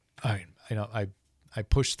 all right, I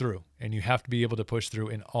push through. And you have to be able to push through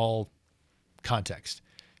in all context,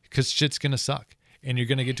 because shit's going to suck. And you're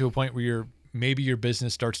going to get to a point where maybe your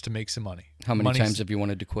business starts to make some money. How many times have you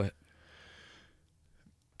wanted to quit?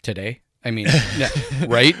 Today? I mean,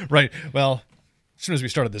 right? Right. Well, as soon as we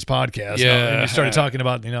started this podcast, and you started talking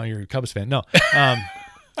about, you're a Cubs fan. No.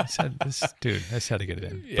 I said, I just had to get it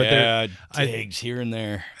in. But digs here and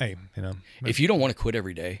there. Hey, if you don't want to quit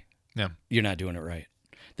every day, yeah, you're not doing it right.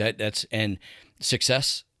 And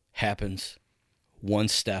success happens one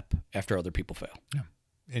step after other people fail. Yeah.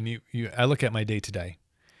 And I look at my day today,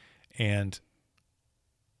 and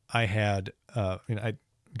I had, I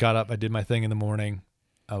got up, I did my thing in the morning.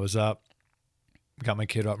 I was up, got my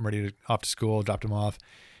kid up and ready off to school, dropped him off,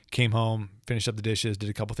 came home, finished up the dishes, did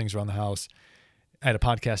a couple things around the house. I had a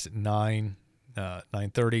podcast at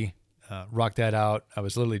 9:30, rocked that out. I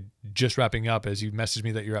was literally just wrapping up as you messaged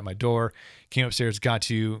me that you're at my door. Came upstairs, got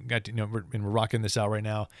to we're rocking this out right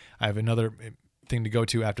now. I have another thing to go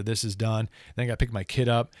to after this is done. Then I got to pick my kid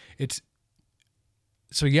up. There's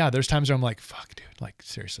times where I'm like, fuck, dude, like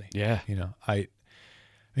seriously. Yeah.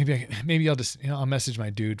 Maybe I'll just I'll message my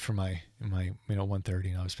dude for my 1:30, and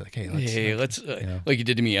I'll just be like, hey, let's like you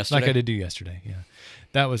did to me yesterday. Like I did do yesterday. Yeah,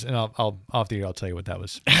 that was, and I'll off the air I'll tell you what that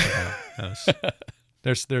was.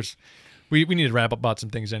 We need to wrap up about some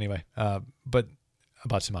things anyway, but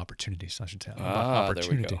about some opportunities, I should say.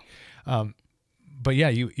 Opportunity. There we go. But yeah,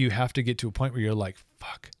 you have to get to a point where you're like,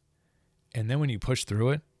 fuck, and then when you push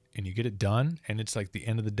through it and you get it done, and it's like the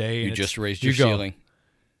end of the day, you just raised your ceiling.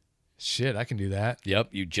 Shit, I can do that. Yep,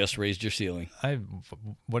 you just raised your ceiling. I have a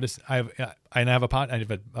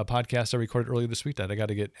podcast I recorded earlier this week that I got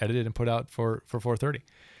to get edited and put out for 4:30.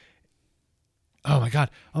 Oh my God,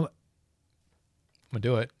 I'm gonna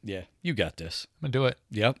do it. Yeah, you got this. I'm gonna do it.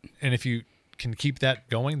 Yep. And if you can keep that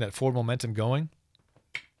going, that forward momentum going,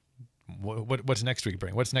 what's next week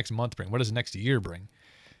bring? What's next month bring? What does next year bring?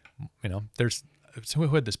 Who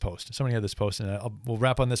had this post? Somebody had this post, and we'll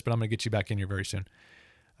wrap on this, but I'm gonna get you back in here very soon.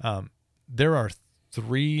 There are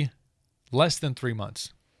less than 3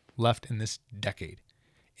 months left in this decade.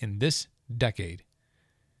 In this decade,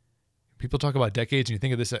 people talk about decades, and you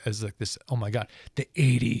think of this as like this, oh my God, the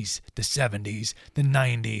 80s, the 70s, the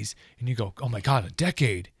 90s, and you go, oh my God, a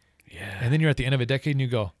decade. Yeah. And then you're at the end of a decade, and you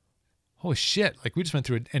go, holy shit, like we just went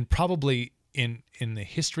through it. And probably in the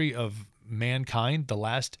history of mankind, the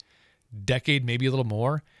last decade, maybe a little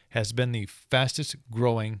more, has been the fastest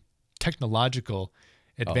growing technological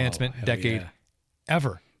advancement decade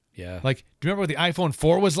ever. Yeah. Like, do you remember what the iPhone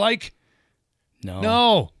 4 was like? No.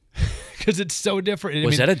 No. because it's so different.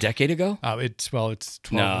 Was that a decade ago? It's 12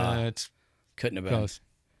 No. minutes. Couldn't have been. Close.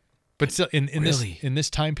 But still, in Really? this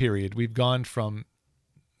time period, we've gone from,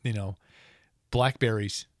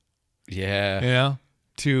 Blackberries, Yeah.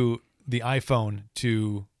 to the iPhone,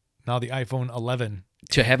 to now the iPhone 11.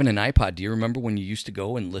 To having an iPod. Do you remember when you used to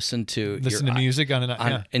go and listen to Music on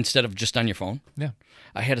an instead of just on your phone? Yeah.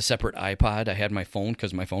 I had a separate iPod. I had my phone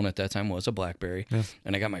because my phone at that time was a BlackBerry. Yeah.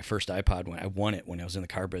 And I got my first iPod when I won it when I was in the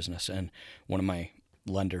car business. And one of my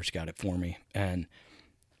lenders got it for me. And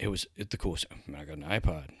it's the coolest. I got an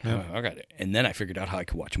iPod. Yeah. I got it. And then I figured out how I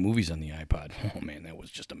could watch movies on the iPod. Oh, man, that was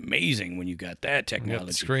just amazing when you got that You got technology.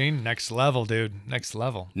 the screen, next level, dude. Next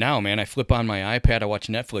level. Now, man, I flip on my iPad. I watch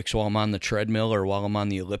Netflix while I'm on the treadmill or while I'm on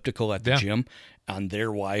the elliptical at the gym on their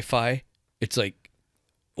Wi-Fi. It's like,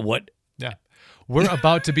 what? Yeah. We're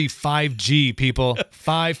about to be 5G, people.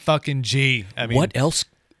 5 fucking G. I mean, What else?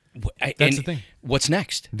 That's the thing. What's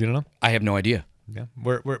next? Do you know? I have no idea. Yeah,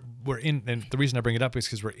 we're in, and the reason I bring it up is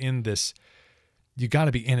because we're in this. You got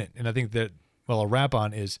to be in it, and I think that a wrap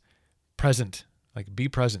on is present. Like, be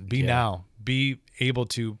present, be now, be able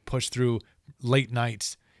to push through late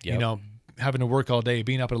nights. Yep. Having to work all day,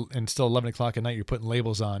 being up and still 11 o'clock at night, you're putting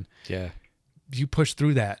labels on. Yeah. You push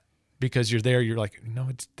through that because you're there. You're like,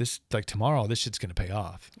 it's this, like, tomorrow, this shit's gonna pay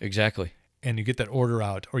off. Exactly. And you get that order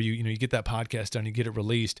out, or you get that podcast done, you get it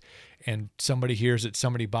released, and somebody hears it,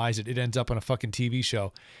 somebody buys it, it ends up on a fucking TV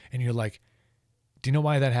show, and you're like, do you know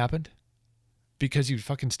why that happened? Because you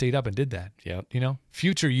fucking stayed up and did that. Yep.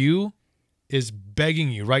 Future you is begging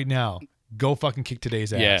you right now, go fucking kick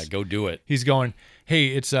today's ass. Yeah, go do it. He's going, hey,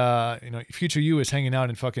 it's future you is hanging out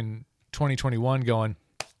in fucking 2021 going,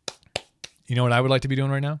 you know what I would like to be doing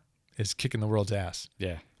right now? Is kicking the world's ass.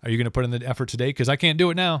 Yeah. Are you going to put in the effort today? Because I can't do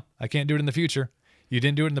it now. I can't do it in the future. You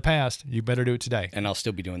didn't do it in the past. You better do it today. And I'll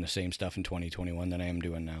still be doing the same stuff in 2021 that I am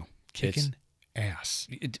doing now. Kicking ass.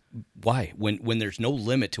 Why? When there's no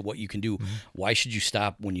limit to what you can do, why should you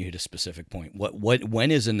stop when you hit a specific point? When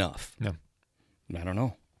is enough? No. I don't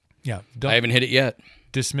know. Yeah. I haven't hit it yet.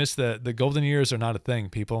 Dismiss the golden years are not a thing,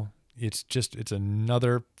 people. It's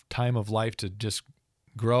another time of life to just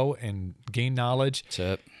grow and gain knowledge. That's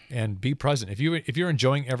it. And be present. If you're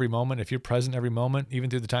enjoying every moment, if you're present every moment, even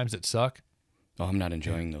through the times that suck. Oh, I'm not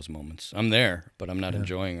enjoying those moments. I'm there, but I'm not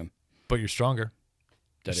enjoying them. But you're stronger.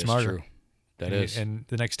 That You're is smarter. true. That is. And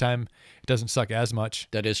the next time it doesn't suck as much.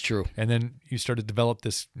 That is true. And then you start to develop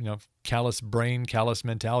this, callous brain, callous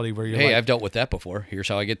mentality where you're Hey, like, I've dealt with that before. Here's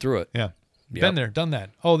how I get through it. yeah, Yep. been there, done that.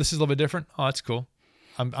 Oh, this is a little bit different. Oh, that's cool.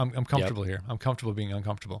 I'm comfortable here. I'm comfortable being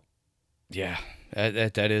uncomfortable. Yeah,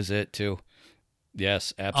 that is it too.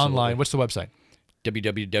 Yes, absolutely. Online, what's the website?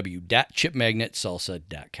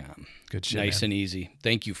 www.chipmagnetsalsa.com. Good shit, Nice man. and easy.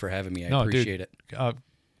 Thank you for having me. I No, appreciate dude, it.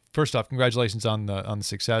 First off, congratulations on the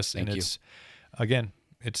success. Thank and you. it's again,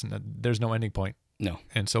 there's no ending point. No.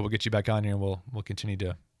 And so we'll get you back on here and we'll continue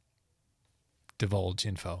to divulge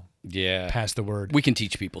info. Yeah. Pass the word. We can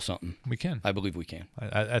teach people something. We can. I believe we can.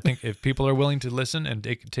 I think if people are willing to listen and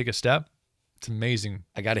take a step, it's amazing.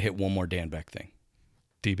 I got to hit one more Dan Beck thing.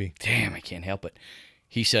 DB. Damn, I can't help it.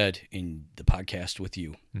 He said in the podcast with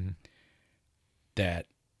you that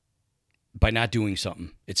by not doing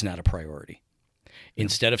something, it's not a priority.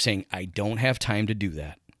 Instead of saying, I don't have time to do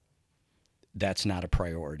that, that's not a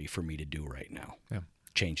priority for me to do right now. Yeah.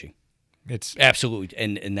 Changing. It's Absolutely.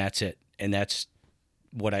 And that's it. And that's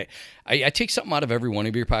what I take something out of every one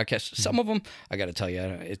of your podcasts. Some of them, I got to tell you,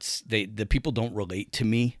 the people don't relate to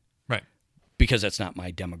me right. because that's not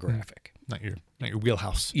my demographic. Not your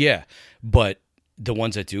wheelhouse. Yeah, but the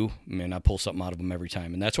ones that do, man, I pull something out of them every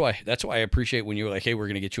time, and that's why I appreciate when you were like, "Hey, we're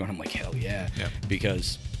gonna get you on." I'm like, "Hell yeah,"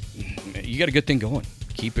 because you got a good thing going.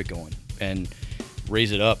 Keep it going and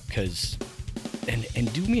raise it up,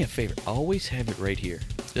 and do me a favor, always have it right here.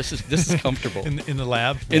 This is comfortable in the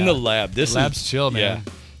lab. In the lab. This lab's is chill, man. Yeah,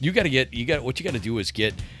 what you got to do is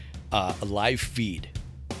get a live feed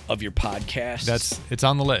of your podcast. It's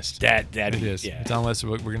on the list. It is. Yeah. It's on the list.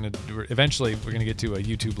 Eventually we're gonna get to a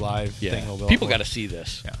YouTube live thing. People got to see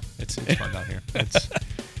this. Yeah, it's fun down here. It's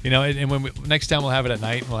and when next time we'll have it at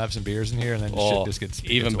night, and we'll have some beers in here, and then shit just gets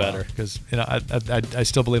even better. Because I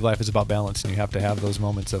still believe life is about balance, and you have to have those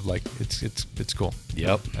moments of like it's cool.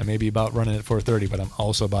 Yep. I may be about running at 4:30, but I'm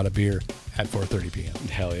also about a beer at 4:30 p.m.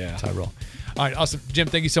 Hell yeah. That's how I roll. All right, awesome, Jim.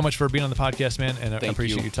 Thank you so much for being on the podcast, man, and I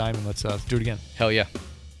appreciate you. your time. And let's do it again. Hell yeah.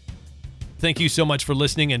 Thank you so much for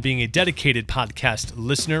listening and being a dedicated podcast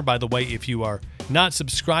listener. By the way, if you are not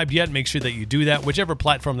subscribed yet, make sure that you do that, whichever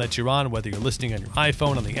platform that you're on, whether you're listening on your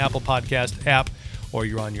iPhone, on the Apple Podcast app, or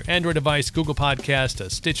you're on your Android device, Google Podcast,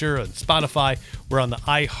 Stitcher, and Spotify. We're on the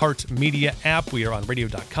iHeartMedia app. We are on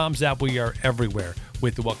radio.com's app. We are everywhere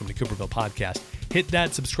with the Welcome to Cooperville podcast. Hit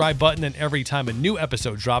that subscribe button, and every time a new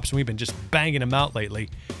episode drops, and we've been just banging them out lately,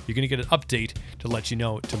 you're going to get an update to let you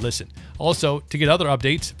know to listen. Also, to get other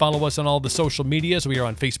updates, follow us on all the social medias. We are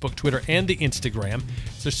on Facebook, Twitter, and the Instagram.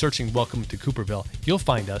 So searching Welcome to Cooperville, you'll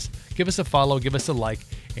find us. Give us a follow, give us a like,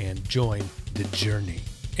 and join the journey.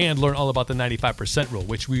 And learn all about the 95% rule,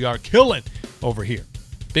 which we are killing over here.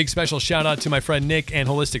 Big special shout out to my friend Nick and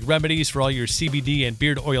Holistic Remedies for all your CBD and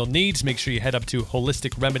beard oil needs. Make sure you head up to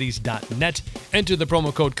holisticremedies.net. Enter the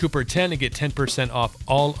promo code Cooper10 and get 10% off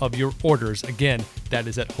all of your orders. Again, that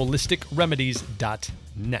is at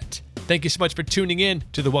holisticremedies.net. Thank you so much for tuning in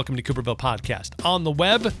to the Welcome to Cooperville podcast on the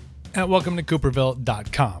web at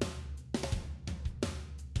welcometocooperville.com.